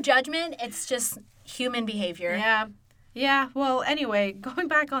judgment. No judgment. It's just human behavior. Yeah. Yeah. Well, anyway, going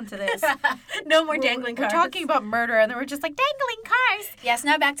back onto this. No more dangling cars. We're talking about murder, and then we're just like dangling cars. Yes.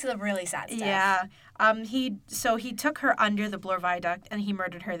 Now back to the really sad stuff. Yeah. He took her under the Bloor Viaduct and he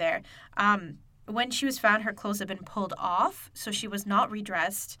murdered her there. When she was found, her clothes had been pulled off, so she was not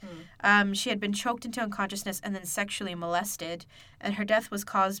redressed. She had been choked into unconsciousness and then sexually molested, and her death was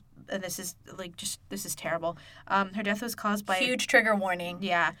caused. And this is terrible. Her death was caused by huge trigger warning.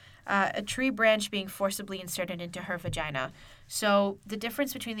 Yeah, a tree branch being forcibly inserted into her vagina. So the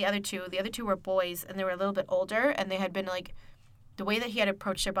difference between the other two were boys, and they were a little bit older, and they had been like. The way that he had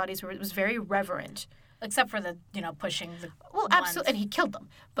approached their bodies was very reverent. Except for the, pushing the Well, absolutely. And he killed them.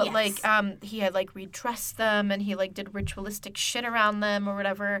 But, yes. He had, redressed them and he, did ritualistic shit around them or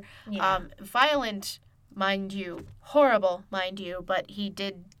whatever. Yeah. Violent, mind you. Horrible, mind you. But he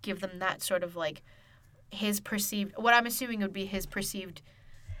did give them that sort of, his perceived... What I'm assuming would be his perceived,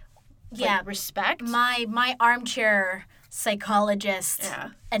 respect. My armchair psychologist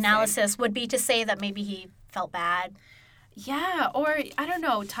analysis would be to say that maybe he felt bad. Yeah, or I don't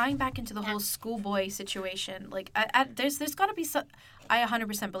know, tying back into the whole schoolboy situation. There's got to be some. I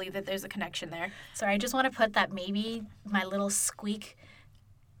 100% believe that there's a connection there. Sorry, I just want to put that maybe my little squeak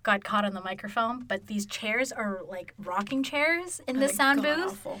got caught on the microphone, but these chairs are like rocking chairs in the sound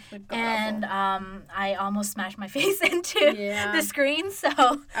booth, and I almost smashed my face into the screen. So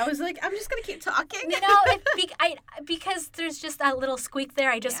I was like, I'm just gonna keep talking. Because there's just that little squeak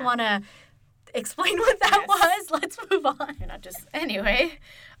there. I just want to. Explain what that was. Let's move on. You're not just... Anyway.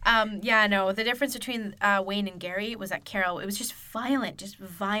 The difference between Wayne and Gary was that Carol, it was just violent.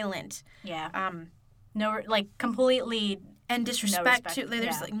 Yeah. Completely... And disrespect to...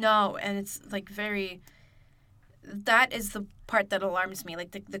 There's and it's very... That is the part that alarms me.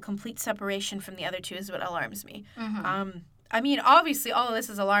 The complete separation from the other two is what alarms me. Mm-hmm. Obviously all of this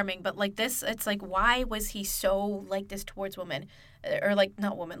is alarming, but this, it's why was he so like this towards women? Or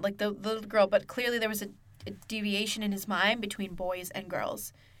not women, the little girl, but clearly there was a deviation in his mind between boys and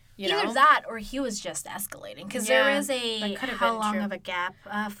girls. Either that or he was just escalating. Because there is how long of a gap?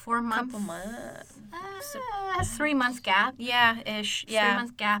 4 months? Couple months. 3 month gap. Yeah, ish. Yeah. 3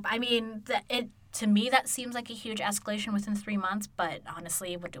 month gap. To me, that seems like a huge escalation within 3 months, but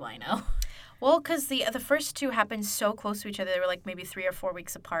honestly, what do I know? Well, because the first two happened so close to each other, they were maybe 3 or 4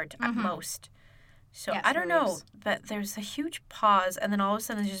 weeks apart at most. So I don't know, but there's a huge pause, and then all of a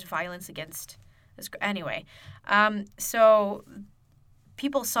sudden there's just violence against this. Anyway, so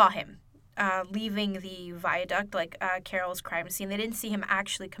people saw him leaving the viaduct, Carol's crime scene. They didn't see him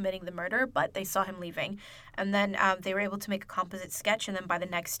actually committing the murder, but they saw him leaving. And then they were able to make a composite sketch, and then by the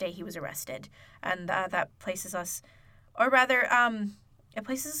next day he was arrested. And that places us, or rather, it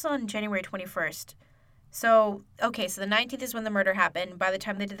places us on January 21st. So the 19th is when the murder happened. By the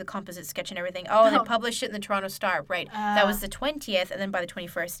time they did the composite sketch and everything, they published it in the Toronto Star, right. That was the 20th, and then by the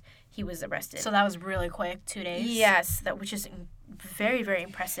 21st, he was arrested. So that was really quick, 2 days? Yes, which is very, very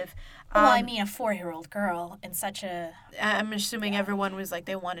impressive. A 4-year-old girl in such a... I'm assuming everyone was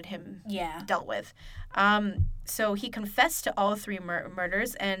they wanted him dealt with. So he confessed to all 3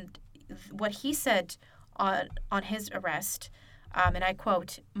 murders, and what he said on his arrest... and I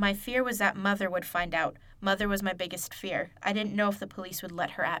quote, "My fear was that Mother would find out. Mother was my biggest fear. I didn't know if the police would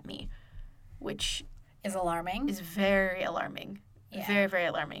let her at me," which is alarming. Is very alarming. Yeah. Very, very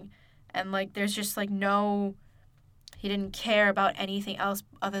alarming. And there's just no, he didn't care about anything else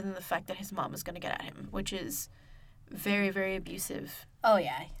other than the fact that his mom was going to get at him, which is very, very abusive. Oh,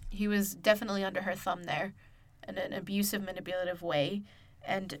 yeah. He was definitely under her thumb there in an abusive, manipulative way.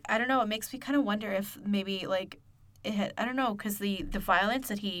 And I don't know, it makes me kind of wonder if maybe I don't know, because the violence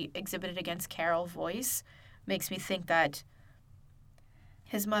that he exhibited against Carol Voice makes me think that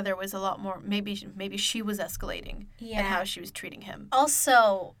his mother was a lot more, maybe she was escalating in how she was treating him.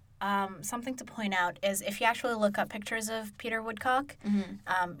 Also, something to point out is if you actually look up pictures of Peter Woodcock,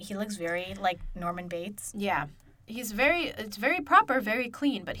 he looks very like Norman Bates. Yeah. It's very proper, very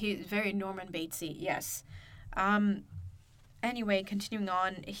clean, but he's very Norman Batesy, yes. Anyway, continuing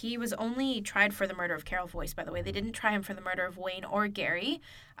on, he was only tried for the murder of Carol Voice, by the way. They didn't try him for the murder of Wayne or Gary.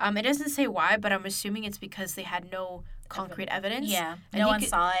 It doesn't say why, but I'm assuming it's because they had no concrete evidence. Yeah, And no he one could-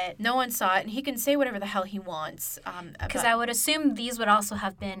 saw it. No one saw it, and he can say whatever the hell he wants. Because but- I would assume these would also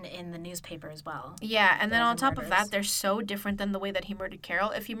have been in the newspaper as well. Yeah, and then All on the top of that, murders. they're so different than the way that he murdered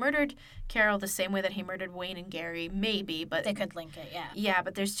Carol. If he murdered Carol the same way that he murdered Wayne and Gary, maybe, but They could link it, yeah. yeah,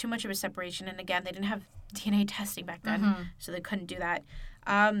 but there's too much of a separation, and again, they didn't have DNA testing back then, Mm-hmm. so they couldn't do that.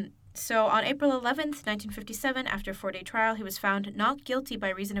 So on April 11th, 1957, after a 4-day trial, he was found not guilty by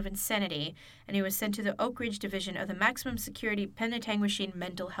reason of insanity, and he was sent to the Oak Ridge Division of the Maximum Security Penetangwisheen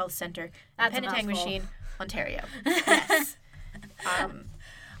Mental Health Center in That's a mouthful. Penetangwisheen, Ontario. Yes.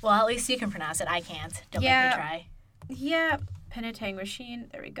 Well, at least you can pronounce it. I can't. Don't Yeah. make me try. Yeah, Penetangwisheen.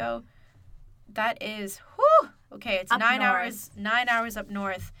 There we go. That is, whew, okay, it's Up 9 north. hours, 9 hours up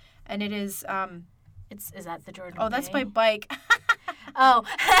north, and it is, Is that the Jordan oh, that's Bay? by bike. Oh.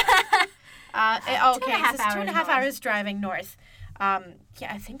 Okay, 2.5 so it's 2.5 hours hours driving north. Yeah,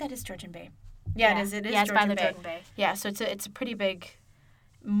 I think that is Georgian Bay. Yeah, it is. It is yeah, it's Georgian by the Bay. Jordan Bay. Yeah, so it's a pretty big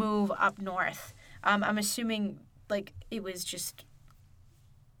move up north. I'm assuming like it was just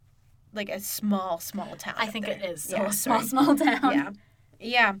like a small town. I up think there. it is. So Yeah, a small, sorry. small town. Yeah,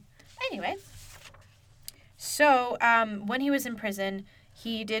 yeah. Anyway, so when he was in prison,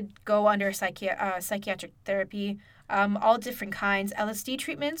 he did go under psychiatric therapy. All different kinds, LSD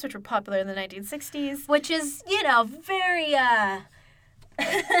treatments, which were popular in the 1960s. Which is, very, Yeah.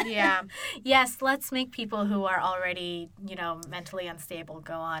 Yes, let's make people who are already, mentally unstable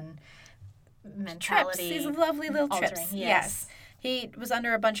go on Trips. mentality. These lovely little altering, trips. yes. He was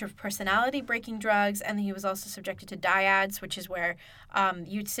under a bunch of personality-breaking drugs, and he was also subjected to dyads, which is where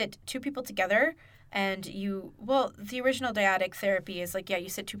you'd sit two people together, and the original dyadic therapy is like, you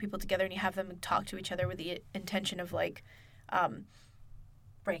sit two people together and you have them talk to each other with the intention of like,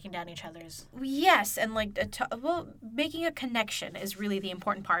 Breaking down each other's. yes, and like, making a connection is really the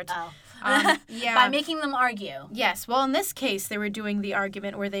important part. Oh. Yeah. By making them argue. Yes. Well, in this case, they were doing the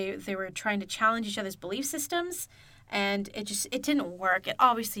argument where they were trying to challenge each other's belief systems, and it didn't work. It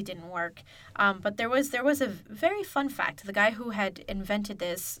obviously didn't work. But there was a very fun fact. The guy who had invented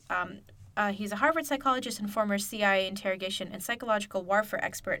this, he's a Harvard psychologist and former CIA interrogation and psychological warfare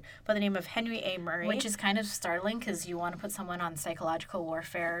expert by the name of Henry A. Murray. Which is kind of startling because you want to put someone on psychological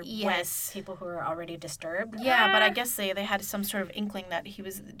warfare Yes. with people who are already disturbed. Yeah, but I guess they had some sort of inkling that he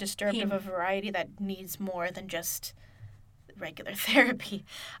was disturbed He- of a variety that needs more than just regular therapy.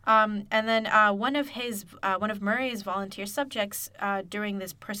 And then one of Murray's volunteer subjects during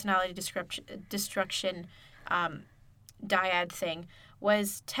this personality destruction dyad thing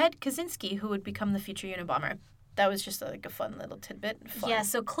was Ted Kaczynski, who would become the future Unabomber. That was just like a fun little tidbit. Fun. Yeah,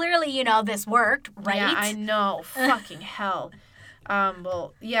 so clearly, this worked, right? Yeah, I know. Fucking hell.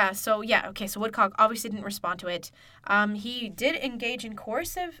 Okay, so Woodcock obviously didn't respond to it. He did engage in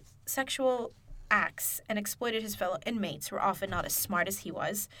coercive sexual acts and exploited his fellow inmates, who were often not as smart as he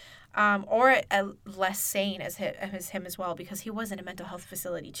was, or less sane as him as well, because he was in a mental health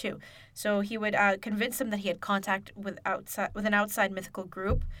facility too. So he would convince them that he had contact with an outside mythical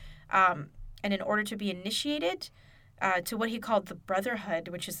group, and in order to be initiated to what he called the Brotherhood,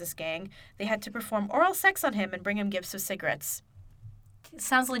 which is this gang, they had to perform oral sex on him and bring him gifts of cigarettes.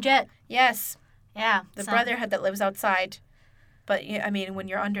 Sounds legit. Yes, Yeah. the Brotherhood that lives outside. But I mean, when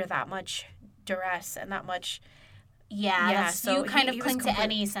you're under that much duress and that much, Yeah, so you kind he of was cling to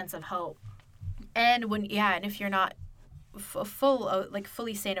any sense of hope. and if you're not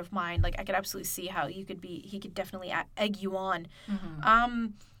fully sane of mind, like I could absolutely see how he could definitely egg you on.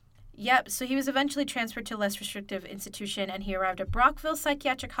 Yep. So he was eventually transferred to a less restrictive institution, and he arrived at Brockville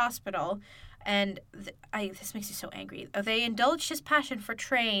Psychiatric Hospital. And this makes me so angry. They indulged his passion for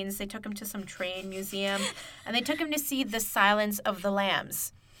trains. They took him to some train museum, and they took him to see The Silence of the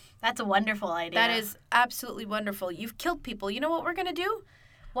Lambs. That's a wonderful idea. That is absolutely wonderful. You've killed people. You know what we're gonna do?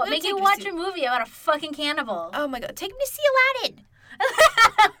 What We're made gonna you take watch this a movie about a fucking cannibal? Oh my god! Take him to see Aladdin.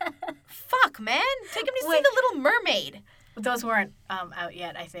 Fuck, man! Take him to see Wait. The Little Mermaid. Those weren't out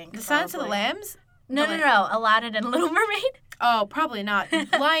yet, I think. The Silence of the probably. Lambs. No. Aladdin and Little Mermaid. Oh, probably not.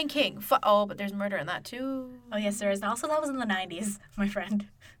 Lion King. But there's murder in that too. Oh, yes, there is. And also, that was in the 90s, my friend.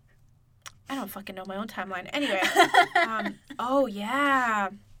 I don't fucking know my own timeline. Anyway. Oh, yeah.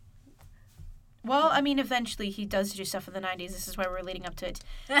 Well, I mean, eventually he does do stuff in the 90s. This is why we're leading up to it.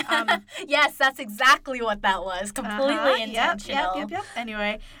 Yes, that's exactly what that was. Completely intentional. Yep.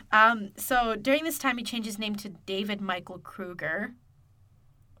 Anyway, so during this time, he changed his name to David Michael Kruger.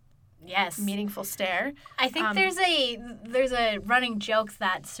 Yes. Meaningful stare. I think there's a running joke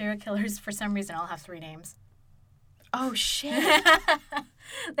that serial killers, for some reason, all have three names. Oh, shit.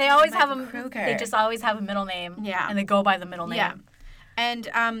 They always have Michael Kruger. They just always have a middle name. Yeah. And they go by the middle name. Yeah.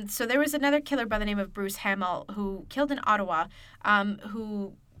 And so there was another killer by the name of Bruce Hamill who killed in Ottawa,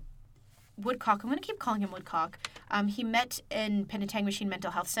 who Woodcock, I'm going to keep calling him Woodcock. He met in Penetang Machine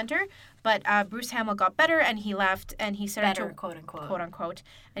Mental Health Center, but Bruce Hamill got better and he left and he started Better, to quote unquote. quote unquote,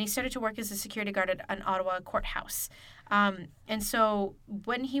 and he started to work as a security guard at an Ottawa courthouse. And so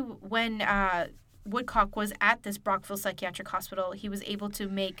when Woodcock was at this Brockville Psychiatric Hospital, he was able to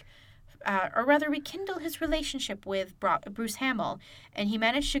make, or rather rekindle his relationship with Bruce Hamill, and he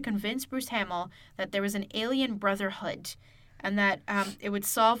managed to convince Bruce Hamill that there was an alien brotherhood, and that it would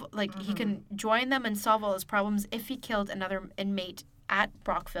solve, like, he can join them and solve all his problems if he killed another inmate at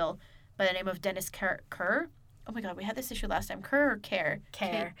Brockville by the name of Dennis Kerr. Oh my God, we had this issue last time. Kerr or Care?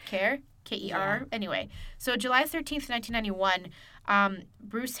 Care. Care. K-E-R. Yeah. Anyway, so July 13th, 1991,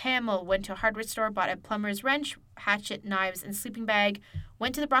 Bruce Hamill went to a hardware store, bought a plumber's wrench, hatchet, knives, and sleeping bag,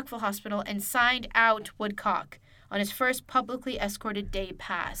 went to the Brockville Hospital, and signed out Woodcock on his first publicly escorted day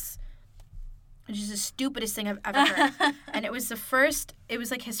pass, which is the stupidest thing I've ever heard. And it was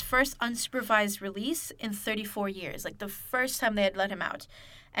like his first unsupervised release in 34 years, like the first time they had let him out.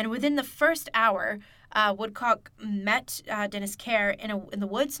 And within the first hour, Woodcock met Dennis Kerr in the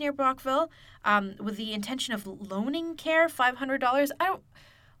woods near Brockville with the intention of loaning Kerr $500.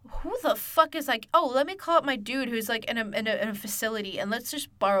 Who the fuck is like, oh, let me call up my dude who's like in a facility and let's just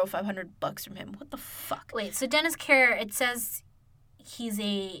borrow $500 from him. What the fuck? Wait, so Dennis Kerr, it says he's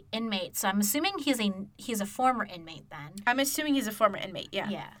a inmate, so I'm assuming he's a former inmate then. I'm assuming he's a former inmate, yeah.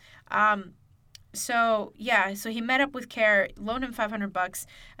 Yeah. So he met up with Kerr, loaned him $500,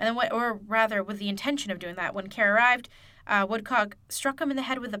 and then with the intention of doing that, when Kerr arrived, Woodcock struck him in the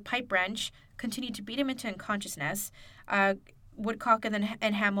head with a pipe wrench, continued to beat him into unconsciousness. Woodcock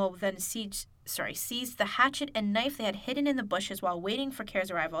and Hamill then seized the hatchet and knife they had hidden in the bushes while waiting for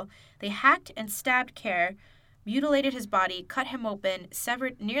Kerr's arrival. They hacked and stabbed Kerr, mutilated his body, cut him open,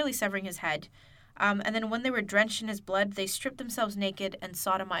 nearly severing his head. And then when they were drenched in his blood, they stripped themselves naked and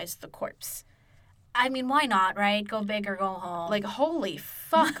sodomized the corpse. I mean, why not, right? Go big or go home. Like, holy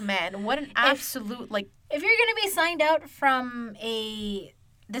fuck, man. What an absolute, like... If you're going to be signed out from a...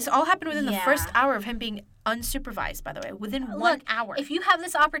 This all happened within the first hour of him being unsupervised, by the way. Within 1 hour. If you have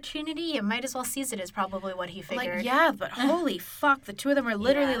this opportunity, you might as well seize it, is probably what he figured. Like, yeah, but holy fuck. The two of them were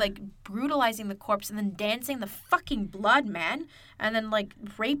literally, like, brutalizing the corpse and then dancing the fucking blood, man. And then, like,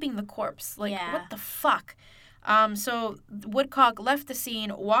 raping the corpse. Like, what the fuck? So Woodcock left the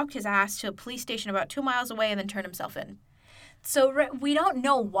scene, walked his ass to a police station about 2 miles away, and then turned himself in. So we don't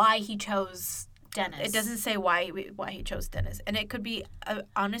know why he chose Dennis. It doesn't say why he chose Dennis. And it could be,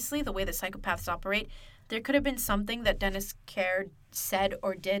 honestly, the way that psychopaths operate, there could have been something that Dennis Kerr said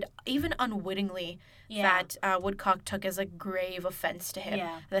or did, even unwittingly, that Woodcock took as a grave offense to him,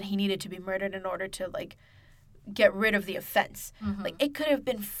 that he needed to be murdered in order to, like, get rid of the offense. Like, it could have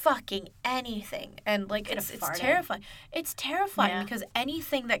been fucking anything. And, like, it's terrifying. It's terrifying because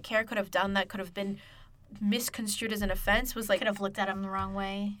anything that Kerr could have done that could have been misconstrued as an offense was, like... Could have looked at him the wrong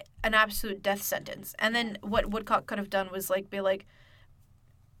way. An absolute death sentence. And then what Woodcock could have done was, like, be like,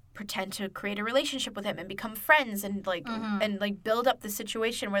 pretend to create a relationship with him and become friends and, like, build up the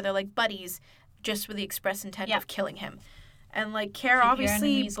situation where they're, like, buddies just with the express intent of killing him. And, like, Kerr obviously...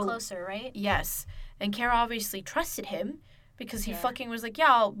 Your enemies closer, right? Yes. And Kerr obviously trusted him because he fucking was like,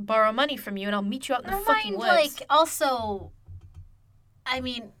 I'll borrow money from you and I'll meet you out in the fucking woods. Like, also, I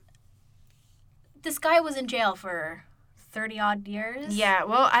mean, this guy was in jail for 30-odd years. Yeah,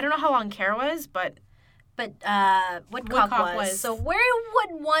 well, I don't know how long Kerr was, but Woodcock was. So where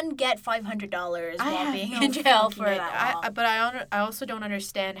would one get $500 while being in jail for that long? But I also don't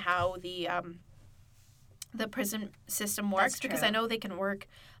understand how the prison system works because I know they can work,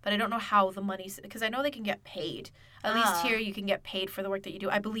 but I don't know how the money's... Because I know they can get paid. At least here you can get paid for the work that you do,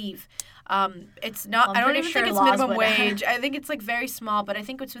 I believe. It's not... Well, I don't even think it's minimum wage. I think it's, like, very small, but I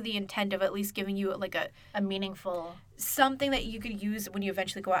think it's with the intent of at least giving you, like, a meaningful... Something that you could use when you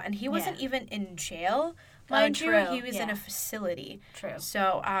eventually go out. And he wasn't even in jail, mind you. He was in a facility. True.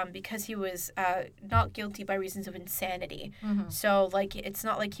 So, because he was not guilty by reasons of insanity. So, like, it's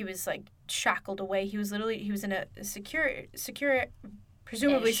not like he was, like, shackled away. He was in a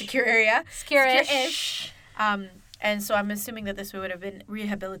presumably secure area. Secure-ish. And so I'm assuming that this would have been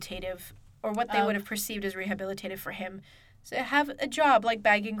rehabilitative, or what they would have perceived as rehabilitative for him. So have a job, like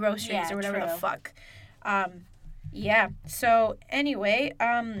bagging groceries or whatever the fuck. So anyway,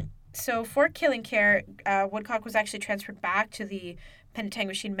 so for killing Kerr, Woodcock was actually transferred back to the Penetang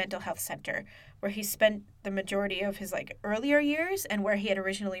Machine Mental Health Center, where he spent the majority of his, like, earlier years and where he had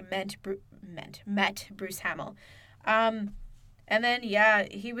originally met Bruce Hamill. And then, yeah,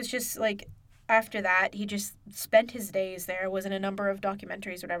 he was just, like, after that, he just spent his days there, was in a number of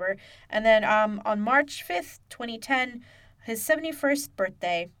documentaries, whatever. And then on March 5th, 2010, his 71st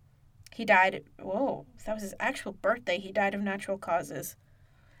birthday, he died. Whoa, that was his actual birthday. He died of natural causes.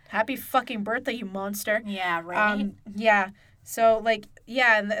 Happy fucking birthday, you monster. Yeah, right? Yeah. So, like,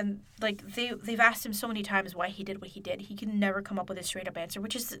 yeah, and like, they've asked him so many times why he did what he did. He can never come up with a straight-up answer,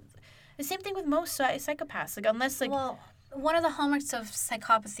 which is the same thing with most psychopaths. Like, unless, like... Well, one of the hallmarks of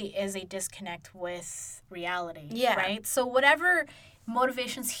psychopathy is a disconnect with reality, Yeah. right? So whatever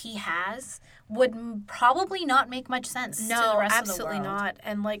motivations he has would probably not make much sense to the No, rest absolutely of the world. not.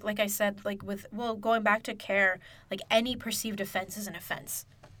 And, like I said, like, going back to CARE, like, any perceived offense is an offense.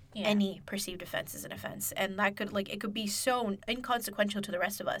 Yeah. Any perceived offense is an offense, and that could, like, it could be so inconsequential to the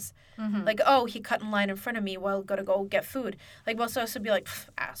rest of us. Mm-hmm. Like, oh, he cut in line in front of me while gotta go get food. Like, most of us would be like,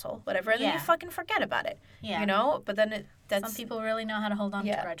 asshole, whatever, and then Yeah. you fucking forget about it. Yeah. You know? But then that's... Some people really know how to hold on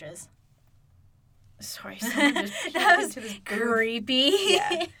Yeah. to grudges. Sorry, someone just That peeked was into this creepy.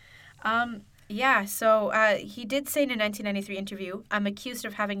 Yeah. Yeah, so he did say in a 1993 interview, "I'm accused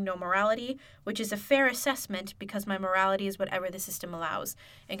of having no morality, which is a fair assessment because my morality is whatever the system allows.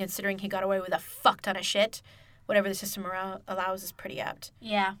 And considering he got away with a fuck ton of shit, whatever the system allows is pretty apt."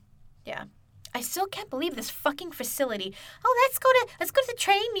 Yeah. Yeah. I still can't believe this fucking facility. Oh, let's go to the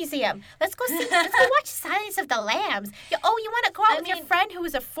train museum. Let's go watch Silence of the Lambs. You want to go out with your friend who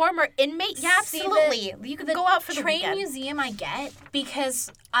is a former inmate? Yeah, absolutely. You can go out for the train weekend. museum. I get,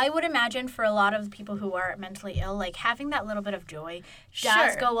 because I would imagine for a lot of the people who are mentally ill, like having that little bit of joy does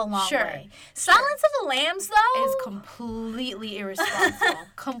Sure, go a long sure, way. Silence of the Lambs, though, Is completely irresponsible.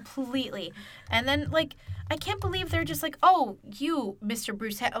 Completely. And then, like, I can't believe they're just like, oh, you, Mr.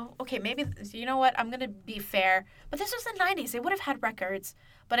 Bruce. Oh, okay, maybe, you know what? I'm going to be fair. But this was the 90s. They would have had records.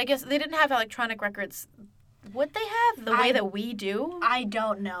 But I guess they didn't have electronic records. Would they have the way that we do? I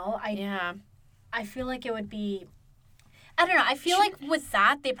don't know. Yeah. I feel like it would be. I don't know. I feel like with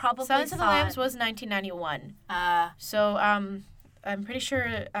that they probably Silence of the thought, Lambs was 1991. So, I'm pretty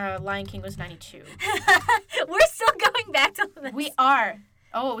sure Lion King was 92. We're still going back to this. We are.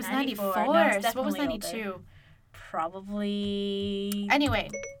 Oh, it was 94. 94. No, it's So what was definitely 92? older. Probably. Anyway.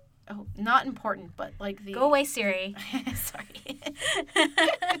 Oh, not important, but like the... Go away, Siri. Sorry.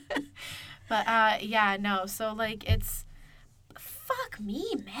 But, yeah, no. So, like, it's... Fuck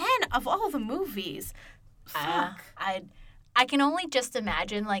me, man. Of all the movies. Fuck. I can only just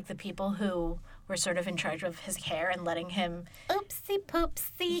imagine, like, the people who were sort of in charge of his care and letting him... Oopsie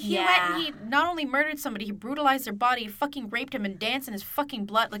poopsie. He Yeah. went and he not only murdered somebody, he brutalized their body, he fucking raped him and danced in his fucking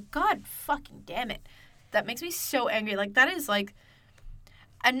blood. Like, God fucking damn it. That makes me so angry. Like, that is, like...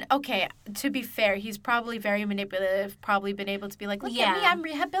 And, okay, to be fair, he's probably very manipulative, probably been able to be like, look at me, I'm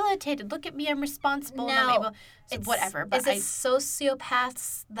rehabilitated. Look at me, I'm responsible. and I'm able... So whatever. But is it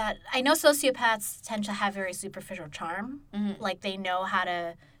sociopaths that... I know sociopaths tend to have very superficial charm. Mhm. Like, they know how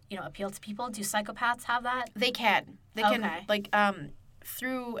to, appeal to people. Do psychopaths have that? They can. They can, Okay. like,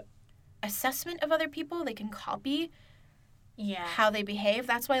 through assessment of other people, they can copy Yeah. how they behave.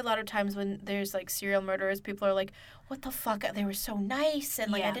 That's why a lot of times when there's, like, serial murderers, people are like, what the fuck? They were so nice, and,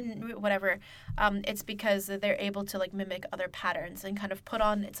 like, I Yeah. didn't, whatever. It's because they're able to, like, mimic other patterns and kind of put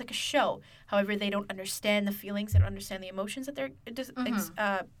on, it's like a show. However, they don't understand the feelings, they don't understand the emotions that they're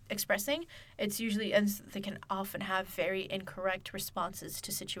expressing. It's usually, and they can often have very incorrect responses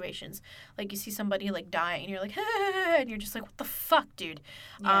to situations. Like, you see somebody, like, dying, and you're like, and you're just like, what the fuck, dude?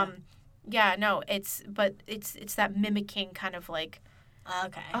 Yeah. Yeah, no, it's that mimicking kind of like,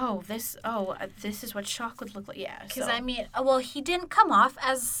 Okay. this is what shock would look like. Yeah. Because, So. I mean, well, he didn't come off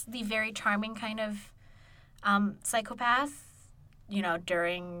as the very charming kind of psychopath,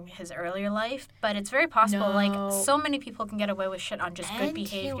 during his earlier life. But it's very possible. No. Like, so many people can get away with shit on just good And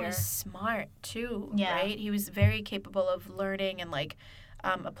behavior. he was smart, too, Yeah. right? He was very capable of learning and, like,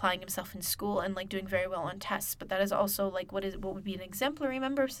 applying himself in school and, like, doing very well on tests. But that is also, like, what would be an exemplary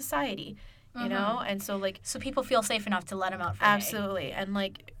member of society, you know? And so, like... So people feel safe enough to let him out for Absolutely. And,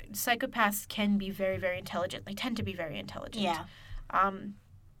 like, psychopaths can be very, very intelligent. They tend to be very intelligent. Yeah.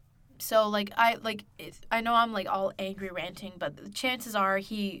 So, like, I know I'm, like, all angry ranting, but the chances are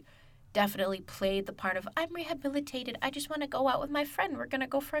he definitely played the part of, I'm rehabilitated. I just want to go out with my friend. We're going to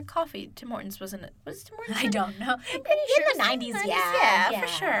go for a coffee. Tim Hortons wasn't it? Was it Tim Hortons? I don't know. I'm pretty sure In the 90s, yeah. Yeah, for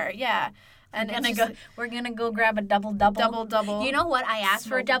sure. Yeah. And We're gonna go grab a double-double. Double. You know what? I asked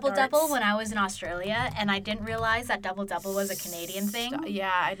for a Smoking double-double darts. when I was in Australia, and I didn't realize that double-double was a Canadian thing.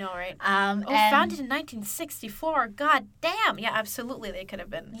 Yeah, I know, right? And Founded in 1964. God damn. Yeah, absolutely. They could have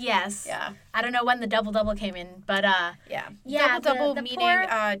been. Yes. Yeah. I don't know when the double-double came in, but Yeah. Yeah, Double the meaning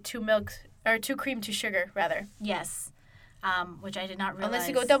poor- two milk Or 2 cream, 2 sugar, rather. Yes. Which I did not realize. Unless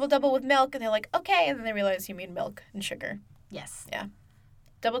you go double with milk, and they're like, okay, and then they realize you mean milk and sugar. Yes. Yeah.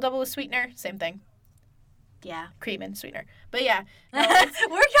 Double with sweetener, same thing. Yeah. Cream and sweetener. But yeah. No, We're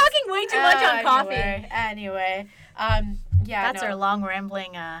talking way too much on coffee. Anyway. Yeah. That's our long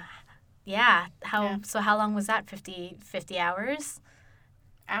rambling. So how long was that? 50 hours?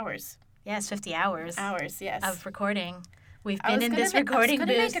 Hours. Yes, 50 hours. Hours, yes. Of recording. We've been in this recording booth.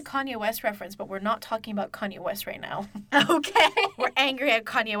 I was going to make a Kanye West reference, but we're not talking about Kanye West right now. Okay. We're angry at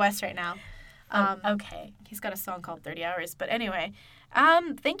Kanye West right now. Okay. He's got a song called 30 Hours. But anyway,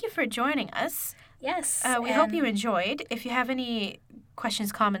 thank you for joining us. Yes. We hope you enjoyed. If you have any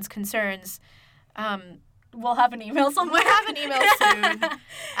questions, comments, concerns, we'll have an email somewhere. We'll have an email soon.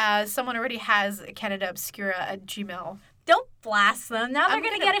 Someone already has CanadaObscura@gmail.com. Don't blast them. Now they're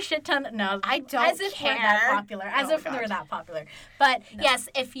going to get a shit ton. No, I don't As if care. we're that popular. As if we're that popular. But yes,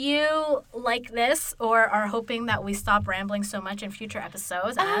 if you like this or are hoping that we stop rambling so much in future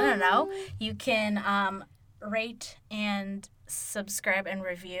episodes, I don't know, you can rate and subscribe and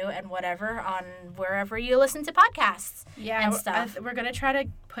review and whatever on wherever you listen to podcasts. Yeah, and stuff. We're going to try to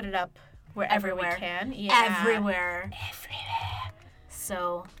put it up wherever we can. Yeah. Everywhere.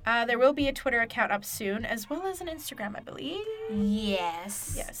 So there will be a Twitter account up soon, as well as an Instagram, I believe.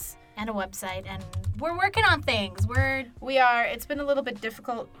 Yes. And a website, and we're working on things. We are. It's been a little bit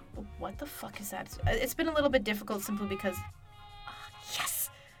difficult. What the fuck is that? It's been a little bit difficult simply because. Yes.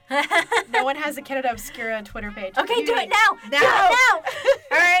 No one has a Canada Obscura Twitter page. Okay, do it now. Now. Do it now.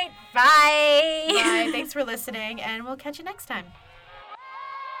 All right. Bye. Bye. Thanks for listening, and we'll catch you next time.